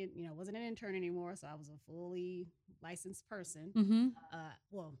wasn't an intern anymore, so I was a fully licensed person. Mhm.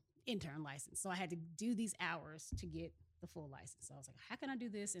 Well, intern license. So I had to do these hours to get the full license. So I was like, how can I do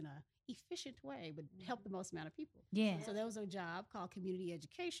this in a efficient way but help the most amount of people? Yeah. So there was a job called community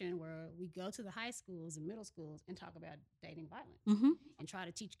education where we go to the high schools and middle schools and talk about dating violence Mhm. and try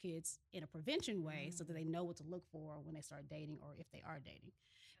to teach kids in a prevention way so that they know what to look for when they start dating or if they are dating.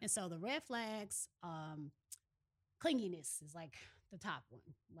 And so the red flags, clinginess is like the top one.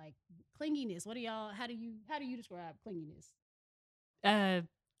 Like clinginess, how do you describe clinginess?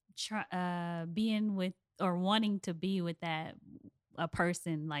 Being with or wanting to be with a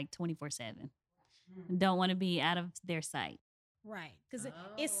person like 24/7. Don't want to be out of their sight. Right. Because it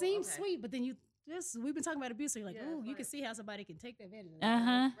Oh, seems okay. sweet, but then we've been talking about abuse, so you're like, Yeah, oh, it's you can like- see how somebody can take advantage of that.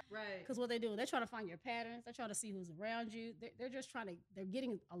 Uh-huh. Right. Because what they do, they're trying to find your patterns. They're trying to see who's around you. They're just they're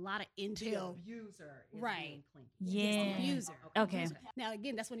getting a lot of The intel. abuser is Right. being clingy. Yes, Yeah. the abuser. Okay. Abuser. Now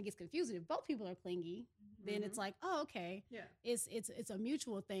again, that's when it gets confusing. If both people are clingy, then it's like, oh, okay, Yeah. it's a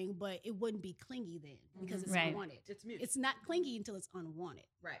mutual thing, but it wouldn't be clingy then because it's Right. unwanted. It's mutual. It's not clingy until it's unwanted.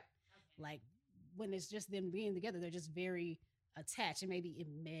 Right. Like when it's just them being together, they're just very attached. It may be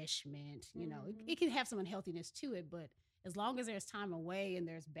enmeshment, it can have some unhealthiness to it, but as long as there's time away and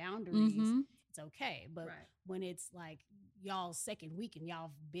there's boundaries, Mhm. it's okay. But Right. when it's like y'all's second week and y'all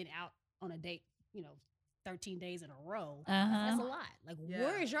have been out on a date, 13 days in a row, that's a lot. Like, Yeah.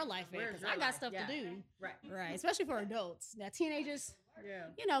 where is your life at? Where's Because your I got life? stuff Yeah. to do. Right. Right. Especially for adults. Now, teenagers, Yeah.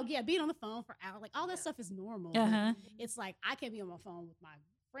 being on the phone for hours, like all that Yeah. stuff is normal. but Uh-huh. It's like I can't be on my phone with my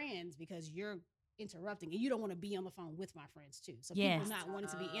friends because you're interrupting and you don't want to be on the phone with my friends too. So Yes. people not wanting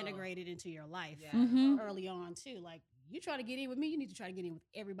to be Oh. integrated into your life Yeah. Mhm. early on too. Like you try to get in with me, you need to try to get in with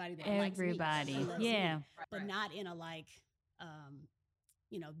everybody that likes me, Everybody. that loves me, Yeah. but not in a like,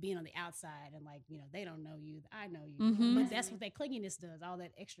 being on the outside and like, they don't know you, I know you. Mhm. But that's what that clinginess does. All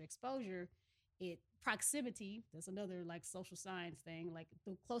that extra exposure, proximity. That's another like social science thing. Like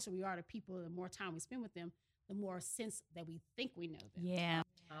the closer we are to people, the more time we spend with them, the more sense that we think we know them. Yeah.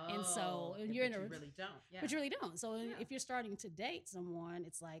 And so, Oh, when yeah, you're in but a- you really don't. Yeah. But you really don't. So Yeah. if you're starting to date someone,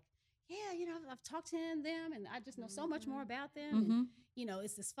 it's like, yeah, I've talked to them and I just know so much more about them. And, Mhm.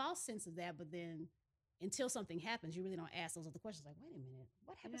 it's this false sense of that. But then until something happens, you really don't ask those other questions. Like, wait a minute,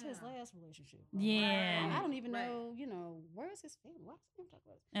 what happened to his Yeah. last relationship? Yeah. I don't even Right. know, where's his family? What's him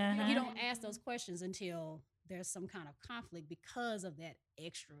talking about? Uh-huh. You don't ask those questions until there's some kind of conflict because of that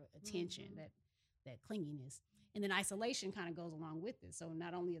extra attention, Mhm. that clinginess. And then isolation kind of goes along with it. So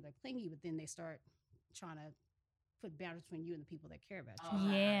not only are they clingy, but then they start trying to put boundaries between you and the people that care about you.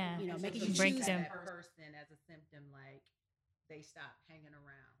 Oh, Yeah. You know, And making so you break choose them. that person as a symptom, like they stop hanging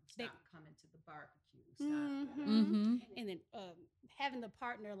around, They- stop coming to the barbecue, stop. Mm-hmm. And then having the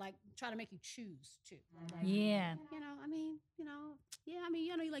partner like try to make you choose too. Like, Yeah. you know, I mean, yeah, I mean,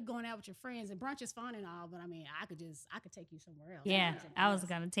 you like going out with your friends and brunch is fun and all, but I mean, I could take you somewhere else. Yeah. Do something I was else.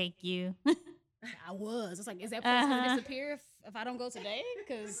 gonna take you. I was. It's like, is that place Uh-huh. gonna disappear if I don't go today?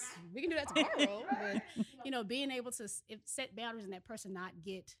 Because we can do that tomorrow. But being able to set boundaries and that person not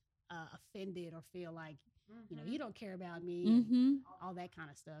get offended or feel like you don't care about me. And Mm-hmm. all that kind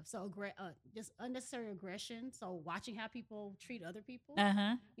of stuff. So just unnecessary aggression. So watching how people treat other people.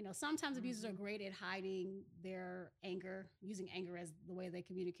 Uh-huh. Sometimes abusers are great at hiding their anger, using anger as the way they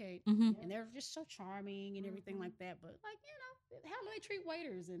communicate, Mm-hmm. and they're just so charming and everything like that. But like how do they treat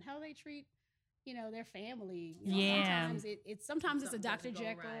waiters and how they treat their family? Yeah. Sometimes it's a Something Dr. doesn't go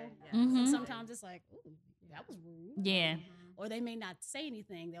Jekyll. right. Yeah, Mhm. And exactly. sometimes it's like, ooh, that was rude. Yeah. Or they may not say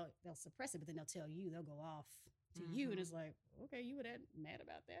anything. They'll suppress it, but then they'll tell you. They'll go off to you, and it's like, okay, you were that mad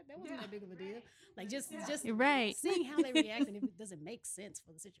about that. That wasn't Yeah. that big of a deal. Like just Right. seeing how they react and if it doesn't make sense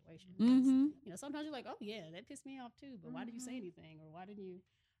for the situation. 'Cause, Mm-hmm. sometimes you're like, oh yeah, that pissed me off too. But why did you say anything? Or why didn't you?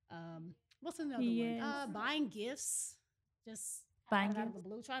 What's another Yes. one? Buying gifts. Just Buying out of the gifts.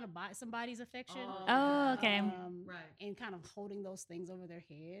 blue, trying to buy somebody's affection. Oh, okay. Right. And kind of holding those things over their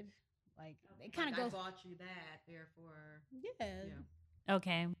head. Like it Like, kind of I goes. bought you that, therefore. Yeah. Yeah.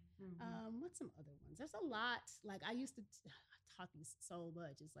 Okay. What's some other ones? There's a lot. Like I used to talk these so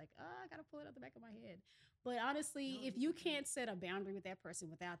much. It's like, I gotta pull it out the back of my head. But honestly, No, if you you can. can't set a boundary with that person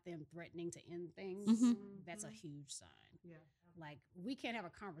without them threatening to end things, Mhm. that's a huge sign. Yeah. Like we can't have a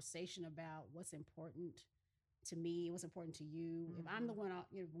conversation about what's important to me, what's important to you. If I'm the one,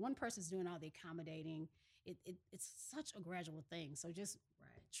 one person's doing all the accommodating, it's such a gradual thing. So just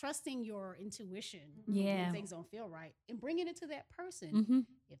Right. trusting your intuition Yeah. when things don't feel right and bringing it to that person. Mm-hmm.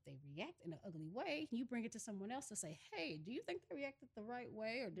 If they react in an ugly way, you bring it to someone else to say, hey, do you think they reacted the right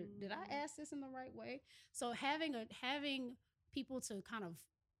way? Or did I ask this in the right way? So having people to kind of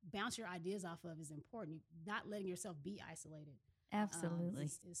bounce your ideas off of is important. Not letting yourself be isolated Absolutely.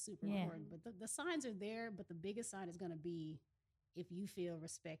 is super Yeah. important. But the signs are there, but the biggest sign is going to be if you feel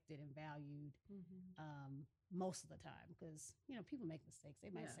respected and valued most of the time. Because, people make mistakes. They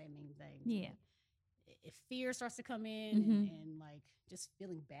might Yeah. say mean things. Yeah. If fear starts to come in and like just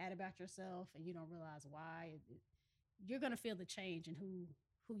feeling bad about yourself and you don't realize why, you're going to feel the change in who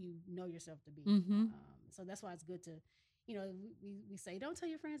you know yourself to be. Mm-hmm. So that's why it's good to, we say, don't tell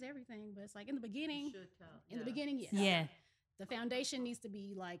your friends everything, but it's like in the beginning, You should tell. in the beginning, yes. Yeah. The foundation needs to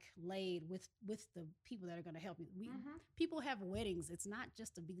be like laid with the people that are going to help you. People have weddings. It's not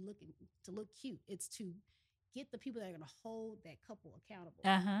just to look cute. It's to get the people that are going to hold that couple accountable.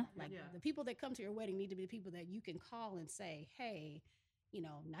 Uh-huh. Like Yeah. the people that come to your wedding need to be the people that you can call and say, hey,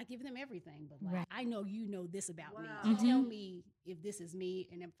 not giving them everything, but like, Right. I know you know this about me. Wow. So Mhm. tell me if this is me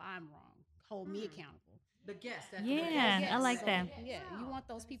and if I'm wrong. Hold me accountable. The guest. That's Yeah, the I like So, that. Yeah, you Wow, want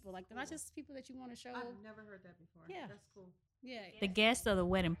those that's people, like they're not just people that you want to show. I've never heard that before. Yeah. That's cool. Yeah, The guest or the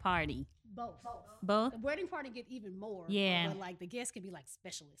wedding party? both. Both? The wedding party get even more. Yeah. But like the guests can be like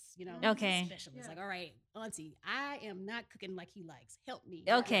specialists, Okay. Specialists. Yeah. Like, all right, auntie, I am not cooking like he likes. Help me.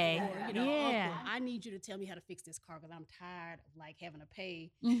 Okay. Or, Yeah. uncle, I need you to tell me how to fix this car because I'm tired of like having to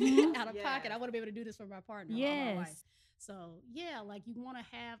pay Mhm. out of Yeah. pocket. I want to be able to do this for my partner. Or my Yes. wife. So yeah, like you want to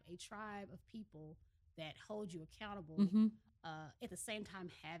have a tribe of people that hold you accountable. Mm-hmm. At the same time,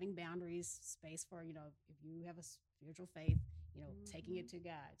 having boundaries, space for, if you have a spiritual faith, taking it to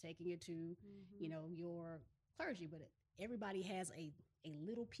God, taking it to, your clergy. But everybody has a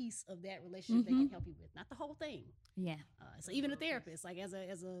little piece of that relationship they can help you with, not the whole thing. Yeah. So even a therapist, like as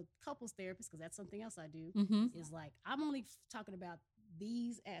a couples therapist, because that's something else I do, Mm-hmm. is like, I'm only talking about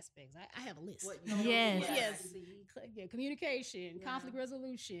these aspects. I have a list. What Yes. Yes. See? Yeah, communication, Yeah. conflict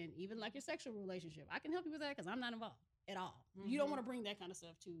resolution, even like your sexual relationship. I can help you with that because I'm not involved at all. You don't want to bring that kind of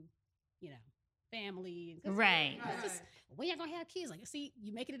stuff to, family. And 'cause Right. it's just, we ain't gonna have kids. Like, see,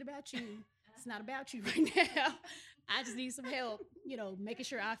 you making it about you. It's not about you right now. I just need some help, making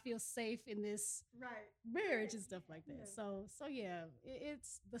sure I feel safe in this Right. marriage and stuff like that. Yeah. So yeah,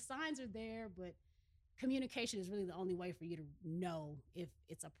 it's the signs are there, but communication is really the only way for you to know if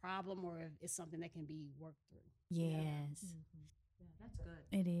it's a problem or if it's something that can be worked through. Yes. Yeah, that's good.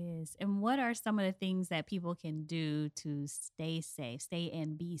 It is. And what are some of the things that people can do to stay safe, stay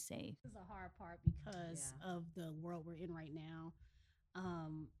and be safe? This is a hard part because Yeah. of the world we're in right now.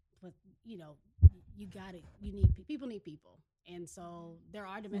 But you got it. You need people need people, and so there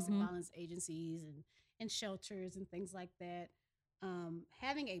are domestic Mhm. violence agencies and shelters and things like that.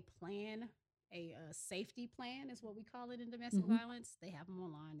 Having a plan, a safety plan is what we call it in domestic Mhm. violence. They have them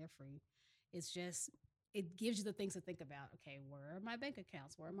online. They're free. It's just it gives you the things to think about. Okay, where are my bank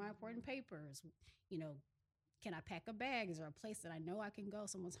accounts? Where are my important papers? You know, can I pack a bag? Is there a place that I know I can go?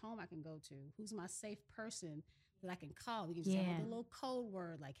 Someone's home I can go to? Who's my safe person that I can call? We can just have Yeah. a little code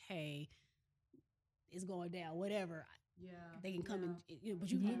word like, hey, it's going down, whatever. Yeah. They can come yeah. and, you know,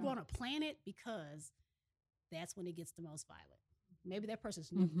 but you Yeah. want to plan it because that's when it gets the most violent. Maybe that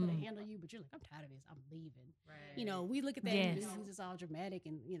person's new, put a Mhm. handle you, but you're like, I'm tired of this. I'm leaving. Right. You know, we look at that Yes. and it's all dramatic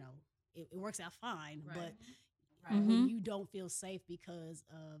and, you know, it works out fine. Right. But Right. when Mhm. you don't feel safe because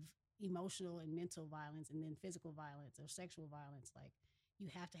of emotional and mental violence and then physical violence or sexual violence, like you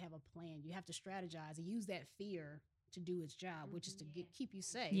have to have a plan. You have to strategize and use that fear to do its job, which is to keep you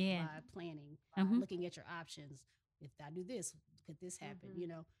safe Yeah. by planning, Mhm. looking at your options. If I do this, could this happen? You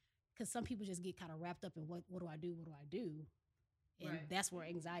know, because some people just get kind of wrapped up in what do I do? What do I do? And Right. that's where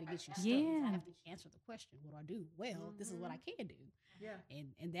anxiety gets you stuck. Yeah. You have to answer the question, what do I do? Well, this is what I can do. Yeah.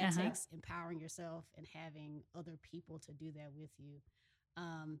 And that Uh-huh. takes empowering yourself and having other people to do that with you.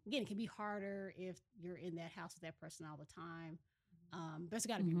 Again, it can be harder if you're in that house with that person all the time. There's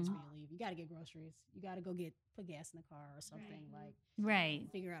got to be a reason for you to leave. You got to get groceries. You got to go put gas in the car or something. Like Right.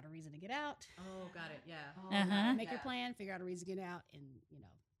 figure out a reason to get out. Oh, got it. Yeah. Uh-huh. Make your plan. Figure out a reason to get out. And you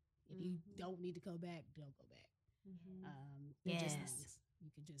know, if you don't need to go back, don't go back. They're just Yes. things.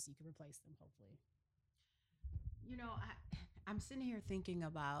 You can replace them hopefully. You know, I'm sitting here thinking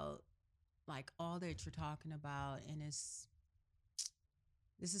about like all that you're talking about, and this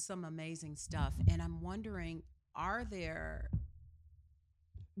is some amazing stuff. And I'm wondering, are there,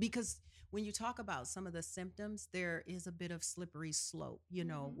 because when you talk about some of the symptoms, there is a bit of slippery slope, you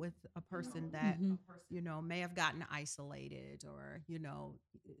know, with a person that, Mhm. you know, may have gotten isolated, or, you know,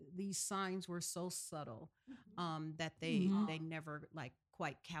 these signs were so subtle that they never like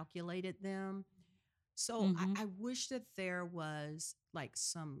quite calculated them. So Mhm. I wish that there was like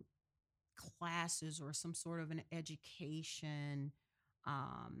some classes or some sort of an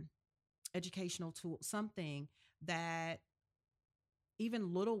um, educational tool, something that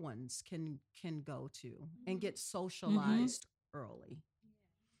even little ones can go to and get socialized early.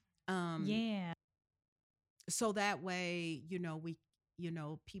 Yeah. So that way, you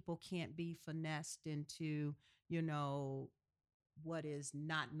know, people can't be finessed into, you know, what is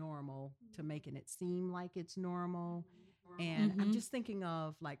not normal to making it seem like it's normal. And I'm Mhm. just thinking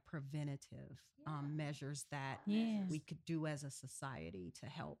of like preventative measures that Yes. we could do as a society to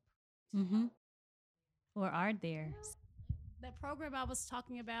help. Mhm. Or are there? That program I was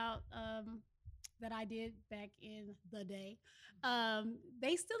talking about that I did back in the day,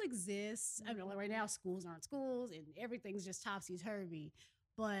 they still exist. I mean, like right now schools aren't schools and everything's just topsy turvy.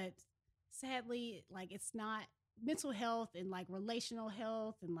 But sadly, like it's not mental health and like relational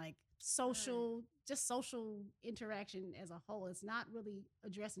health and like just social interaction as a whole. It's not really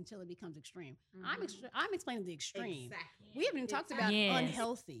addressed until it becomes extreme. I'm explaining the extreme. We haven't even talked about Yes.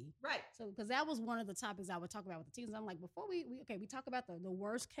 unhealthy. Right. So, because that was one of the topics I would talk about with the teens. I'm like, before we talk about the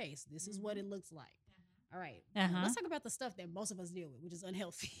worst case. This is what it looks like. All right. Uh-huh. Let's talk about the stuff that most of us deal with, which is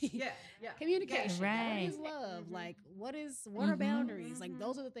unhealthy. Yeah. Communication. Right. What is love? Like, what are boundaries? Like,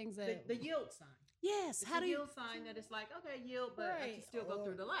 those are the things that. The yield sign. Yes. It's How a do you. yield sign that it's like, okay, yield, but I can still go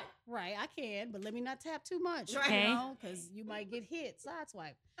through the light. Right, I can, but let me not tap too much, Right. you know, because you might get hit,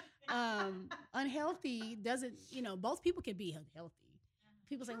 sideswipe. Unhealthy doesn't, you know, both people can be unhealthy.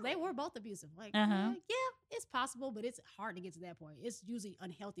 People say they were both abusive. Like, yeah, it's possible, but it's hard to get to that point. It's usually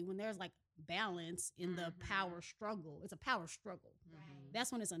unhealthy when there's like balance in the power struggle. It's a power struggle.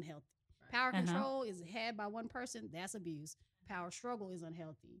 That's when it's unhealthy. Power control is had by one person, that's abuse. Power struggle is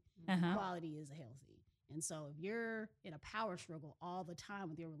unhealthy. Equality is healthy. And so if you're in a power struggle all the time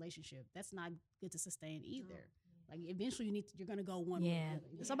with your relationship, that's not good to sustain either. Like eventually you're gonna go one way or the other.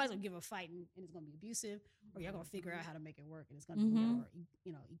 Either somebody's gonna give a fight and it's gonna be abusive, or you're gonna figure out how to make it work and it's gonna be more,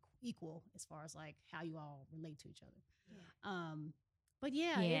 you know, equal as far as like how you all relate to each other. But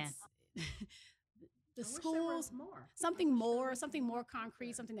it's the schools, something more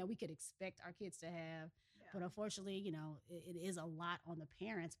concrete, something that we could expect our kids to have. But unfortunately, you know, it is a lot on the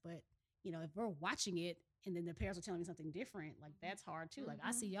parents. But you know, if we're watching it and then the parents are telling me something different, like that's hard too. Like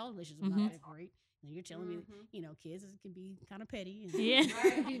I see y'all relationships not that great. And you're telling me, you know, kids can be kind of petty and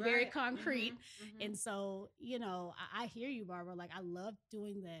can be very concrete. And so, you know, I hear you, Barbara. Like I love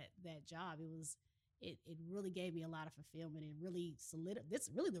doing that job. It really gave me a lot of fulfillment. It really that's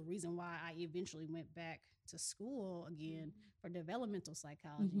really the reason why I eventually went back to school again for developmental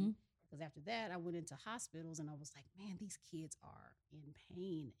psychology. Because after that, I went into hospitals and I was like, man, these kids are in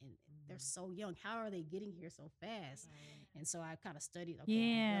pain and they're so young. How are they getting here so fast? And so I kind of studied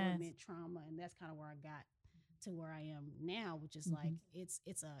development, trauma, and that's kind of where I got to where I am now, which is like it's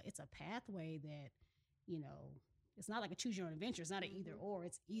a pathway that it's not like a choose your own adventure. It's not an either or.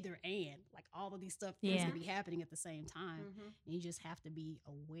 It's either and. Like all of these things can be happening at the same time, and you just have to be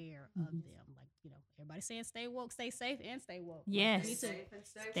aware of them. Like everybody's saying, stay woke, stay safe, and stay woke. Yes, like, you need to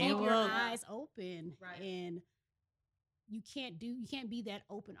stay keep woke. your eyes open, Right. and you can't be that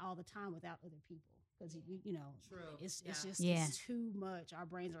open all the time without other people. Because True. it's Yeah. just Yeah. it's too much. Our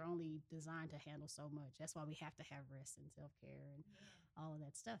brains are only designed to handle so much. That's why we have to have rest and self care and all of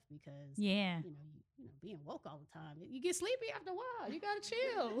that stuff. Because Yeah. being woke all the time, you get sleepy after a while. You gotta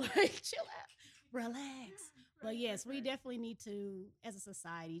chill, like chill out, relax. But yes, we definitely need to, as a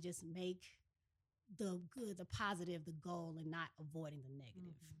society, just make the good, the positive, the goal, and not avoiding the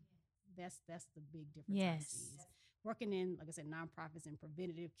negative. That's the big difference I Yes. see. Working in, like I said, nonprofits and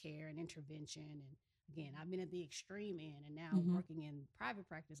preventative care and intervention. And again, I've been at the extreme end, and now working in private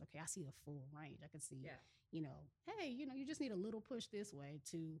practice. Okay, I see the full range. I can see, hey, you just need a little push this way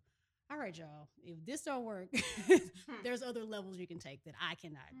to, all right, y'all, if this don't work, there's other levels you can take that I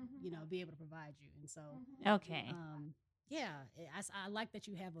cannot, be able to provide you. And so, Okay. I like that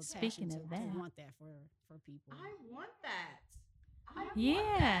you have a Speaking passion of to that. want that for people. I want that. I want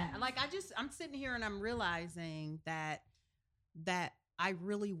Yeah. that. Like I'm sitting here and I'm realizing that I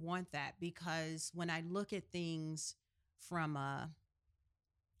really want that, because when I look at things from I'm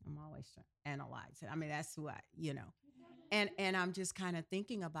always trying to analyze it. I mean, that's who and I'm just kind of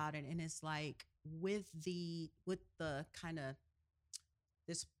thinking about it, and it's like with the kind of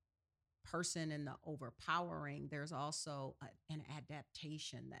this person and the overpowering, there's also an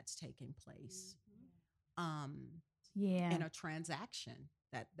adaptation that's taking place. Yeah. In a transaction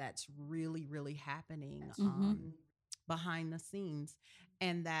that's really, really happening Mhm. behind the scenes.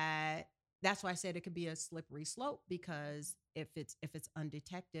 And that's why I said it could be a slippery slope, because if it's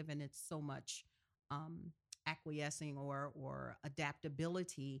undetected and it's so much acquiescing or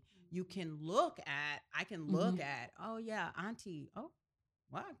adaptability, I can look at, oh yeah, auntie, oh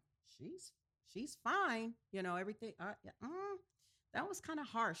wow, she's fine, everything. That was kind of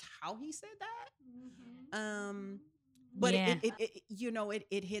harsh how he said that. But Yeah.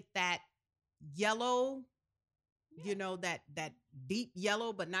 it hit that yellow, that deep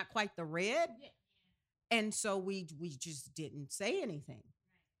yellow, but not quite the red. And so we just didn't say anything.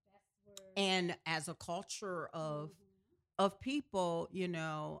 And as a culture of people, it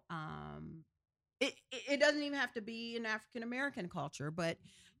doesn't even have to be an African American culture, but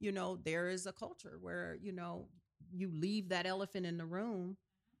there is a culture where you leave that elephant in the room,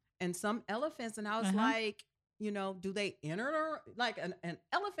 and some elephants, and I was like, do they enter, like an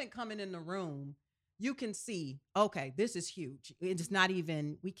elephant coming in the room? You can see, okay, this is huge. It's not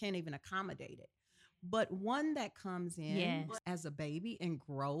even, we can't even accommodate it. But one that comes in as a baby and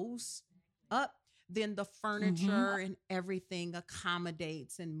grows up, then the furniture and everything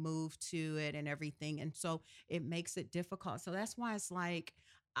accommodates and move to it and everything. And so it makes it difficult. So that's why it's like,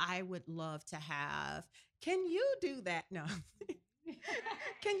 I would love to have, can you do that? No.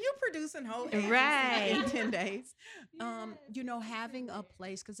 Can you produce a whole agency in 10 days? Having a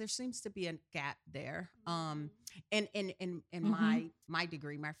place, because there seems to be a gap there. And my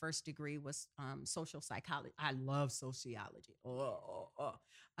degree, my first degree was social psychology. I love sociology.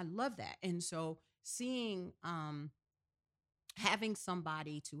 I love that. And so seeing having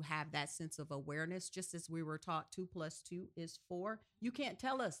somebody to have that sense of awareness, just as we were taught 2 + 2 is 4, you can't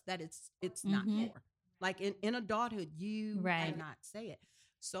tell us that it's not 4. Like in adulthood, you cannot say it.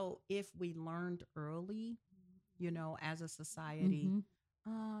 So if we learned early, as a society,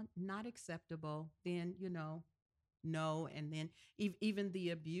 not acceptable, then, no. And then even the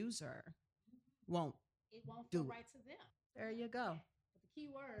abuser won't feel do right to them. There you go. But the key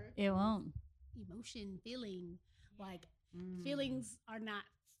word, It won't. emotion, feeling. Like feelings are not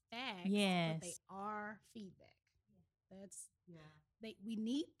facts, Yes. but they are feedback. We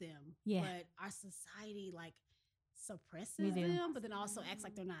need them, but our society suppresses them, but then also acts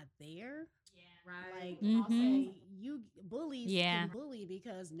like they're not there. Right. Like I'll say, bullies can bully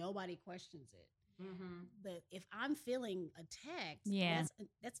because nobody questions it. But if I'm feeling attacked,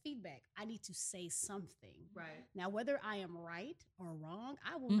 that's feedback. I need to say something. Right. Now, whether I am right or wrong,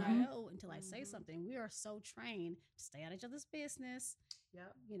 I will not know until I say something. We are so trained to stay out of each other's business.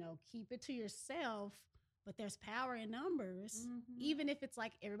 Yep. Keep it to yourself. But there's power in numbers, even if it's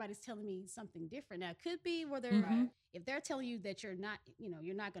like everybody's telling me something different. Now, it could be where they're if they're telling you that you're not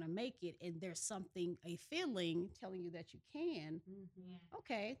going to make it, and there's a feeling telling you that you can.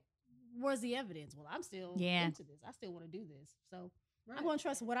 Okay, where's the evidence? Well, I'm still into this. I still want to do this. So I'm going to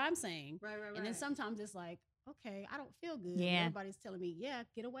trust what I'm saying. Right. And then sometimes it's like, okay, I don't feel good. Yeah. Everybody's telling me, yeah,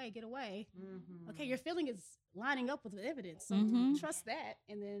 get away, get away. Mhm. Okay, your feeling is lining up with the evidence. So Mhm. trust that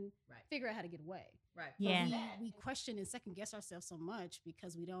and then Right. figure out how to get away. Right. But Yeah. we question and second guess ourselves so much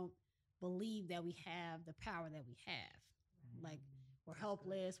because we don't believe that we have the power that we have. Like we're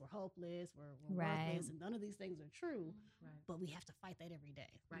helpless, we're hopeless, we're Right. worthless, and none of these things are true. Right. But we have to fight that every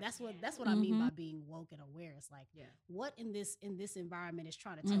day. Right. That's what I mean by Mhm. being woke and aware. It's like Yeah. what in this environment is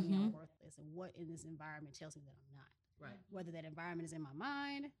trying to tell me I'm Mhm. worthless, and what in this environment tells me that I'm not. Right. Whether that environment is in my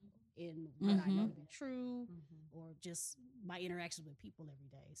mind, in what I know to be true, or just my interactions with people every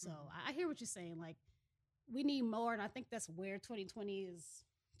day. So I hear what you're saying. Like we need more, and I think that's where 2020 is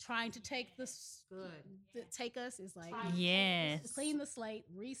trying to take this, take us. Is like Yes. clean the slate,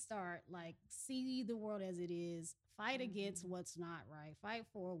 restart, like see the world as it is, fight against what's not right, fight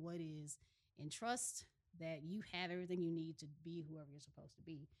for what is, and trust that you have everything you need to be whoever you're supposed to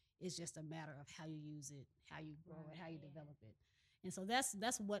be. It's just a matter of how you use it, how you grow it, how you develop it. And so that's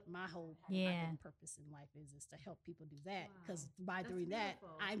what my whole I Yeah. think, purpose in life is to help people do that. Because by That's doing that,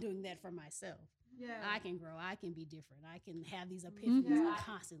 beautiful. I'm doing that for myself. Yeah. I can grow, I can be different, I can have these epiphanies Yeah.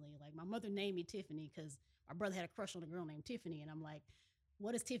 constantly. Like my mother named me Tiffany because my brother had a crush on a girl named Tiffany, and I'm like,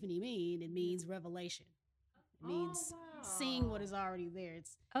 what does Tiffany mean? It means revelation. It means seeing what is already there.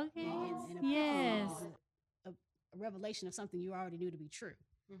 It's Okay. an epiphany Yes. is a revelation of something you already knew to be true.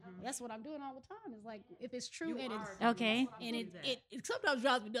 Mhm. That's what I'm doing all the time. It's like if it's true You and are it's doing Okay. that. and You do that. it sometimes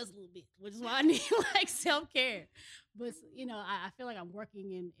drives me nuts a little bit, which is why I need like self-care. But you know, I feel like I'm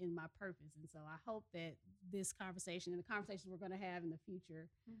working in my purpose. And so I hope that this conversation and the conversations we're gonna have in the future,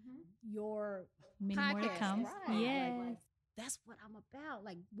 your Many more to podcast, come. right, Yes. like, that's what I'm about.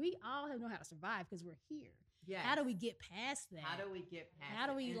 Like we all know how to survive because we're here. Yes. How do we get past that? How do we get past How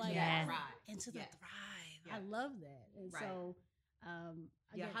do it we into like that Yes. thrive? into the Yes. thrive? I Yes. love that. And Right. so Yeah,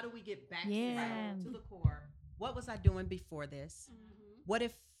 again, how do we get back Yeah. to the core? What was I doing before this? What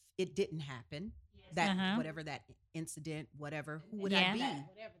if it didn't happen? That Uh-huh. whatever that incident, whatever, who would Yeah. I be?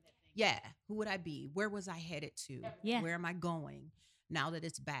 whatever that thing. Yeah, who would I be? Where was I headed to? Yeah. Where am I going? Now that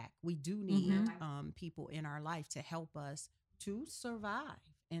it's back, we do need people in our life to help us to survive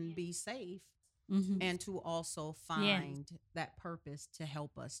and be safe, Mhm. and to also find that purpose to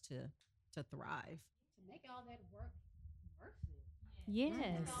help us to thrive. To make all that work worth it.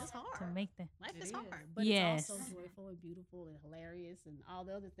 Yes. It's hard. To make the Life It is is. hard, but Yes. it's also joyful and beautiful and hilarious and all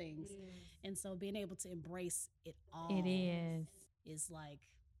the other things. And so being able to embrace it all it is. like,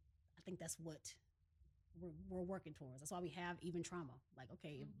 I think that's what we're working towards. That's why we have even trauma. Like,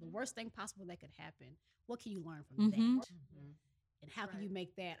 okay, if the worst thing possible that could happen, what can you learn from Mhm. that? Mhm. And how can you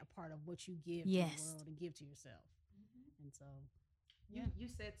make that a part of what you give Yes. to the world and give to yourself? And so, You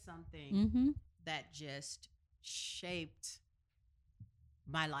said something Mhm. that just shaped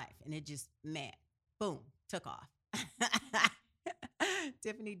my life, and it just boom, took off.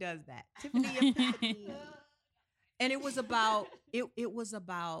 Tiffany does that. Tiffany Epiphany. And it was about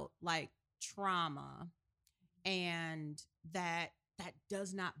like trauma, and that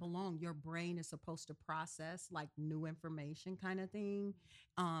does not belong. Your brain is supposed to process like new information kind of thing.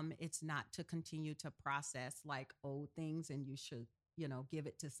 It's not to continue to process like old things, and you should give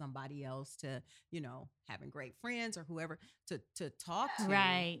it to somebody else, to having great friends or whoever to talk to,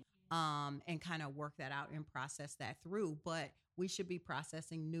 Right. and kind of work that out and process that through. But we should be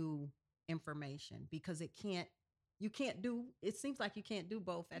processing new information, because it seems like you can't do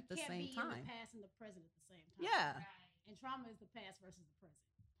both at the same in time. the past and the present at the same time. Yeah. And trauma is the past versus the present.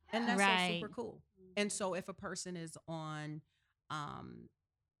 And that's so Right. super cool. And so if a person is on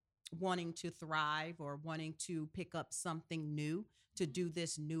wanting to thrive or wanting to pick up something new, to do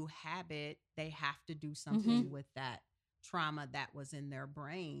this new habit, they have to do something with that trauma that was in their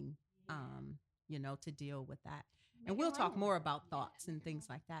brain, to deal with that. And we'll talk more about thoughts and things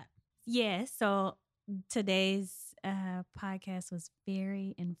like that. Yeah. So today's podcast was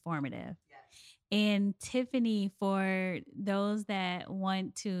very informative. And Tiffany, for those that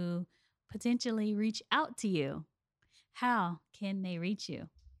want to potentially reach out to you, how can they reach you?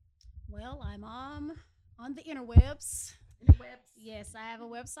 Well, I'm on the interwebs. Yes, I have a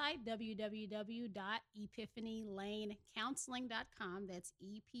website, www.epiphanylanecounseling.com. That's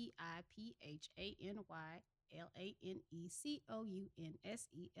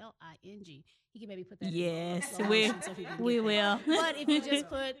EPIPHANYLANECOUNSELING. He can maybe put that Yes, in slow we- motion so he can we get will. that. But if you just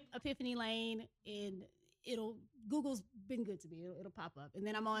put Epiphany Lane in, Google's been good to me. It'll pop up. And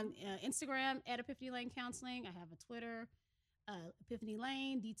then I'm on Instagram at Epiphany Lane Counseling. I have a Twitter, Epiphany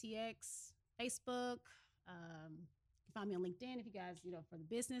Lane, DTX, Facebook. find me on LinkedIn if you guys, for the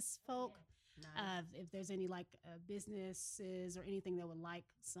business folk. Nice. If there's any businesses or anything that would like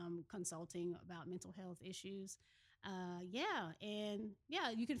some consulting about mental health issues.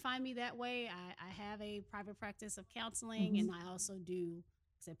 You can find me that way. I have a private practice of counseling, and I also do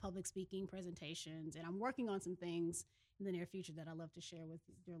public speaking presentations, and I'm working on some things in the near future that I love to share with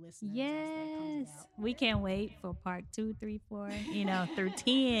your listeners. Yes, we can't wait for part 2, 3, 4, through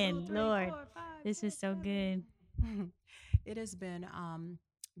 10. Lord, this is so good. It has been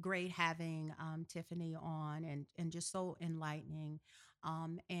great having Tiffany on, and just so enlightening.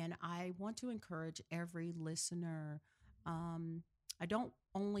 And I want to encourage every listener. I don't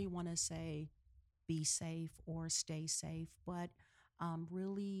only want to say be safe or stay safe, but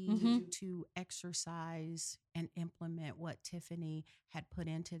really to exercise and implement what Tiffany had put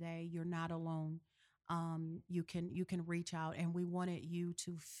in today. You're not alone. You can reach out, and we wanted you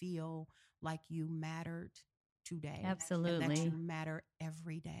to feel like you mattered today. Absolutely. And that you matter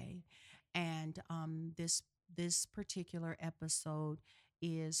every day. And this particular episode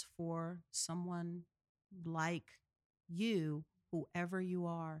is for someone like you, whoever you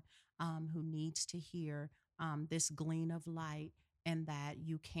are, who needs to hear this gleam of light, and that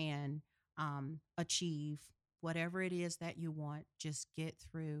you can achieve whatever it is that you want. Just get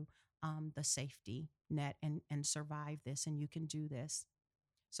through the safety net and survive this, and you can do this.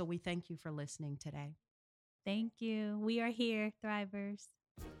 So we thank you for listening today. Thank you. We are here, Thrivers.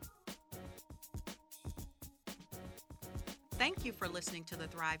 Thank you for listening to the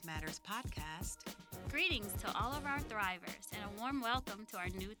Thrive Matters podcast. Greetings to all of our Thrivers, and a warm welcome to our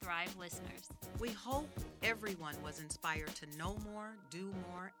new Thrive listeners. We hope everyone was inspired to know more, do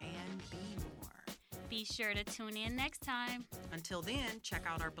more, and be more. Be sure to tune in next time. Until then, check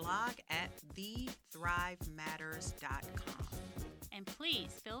out our blog at thethrivematters.com. And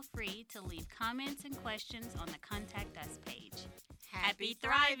please feel free to leave comments and questions on the Contact Us page. Happy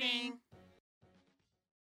thriving!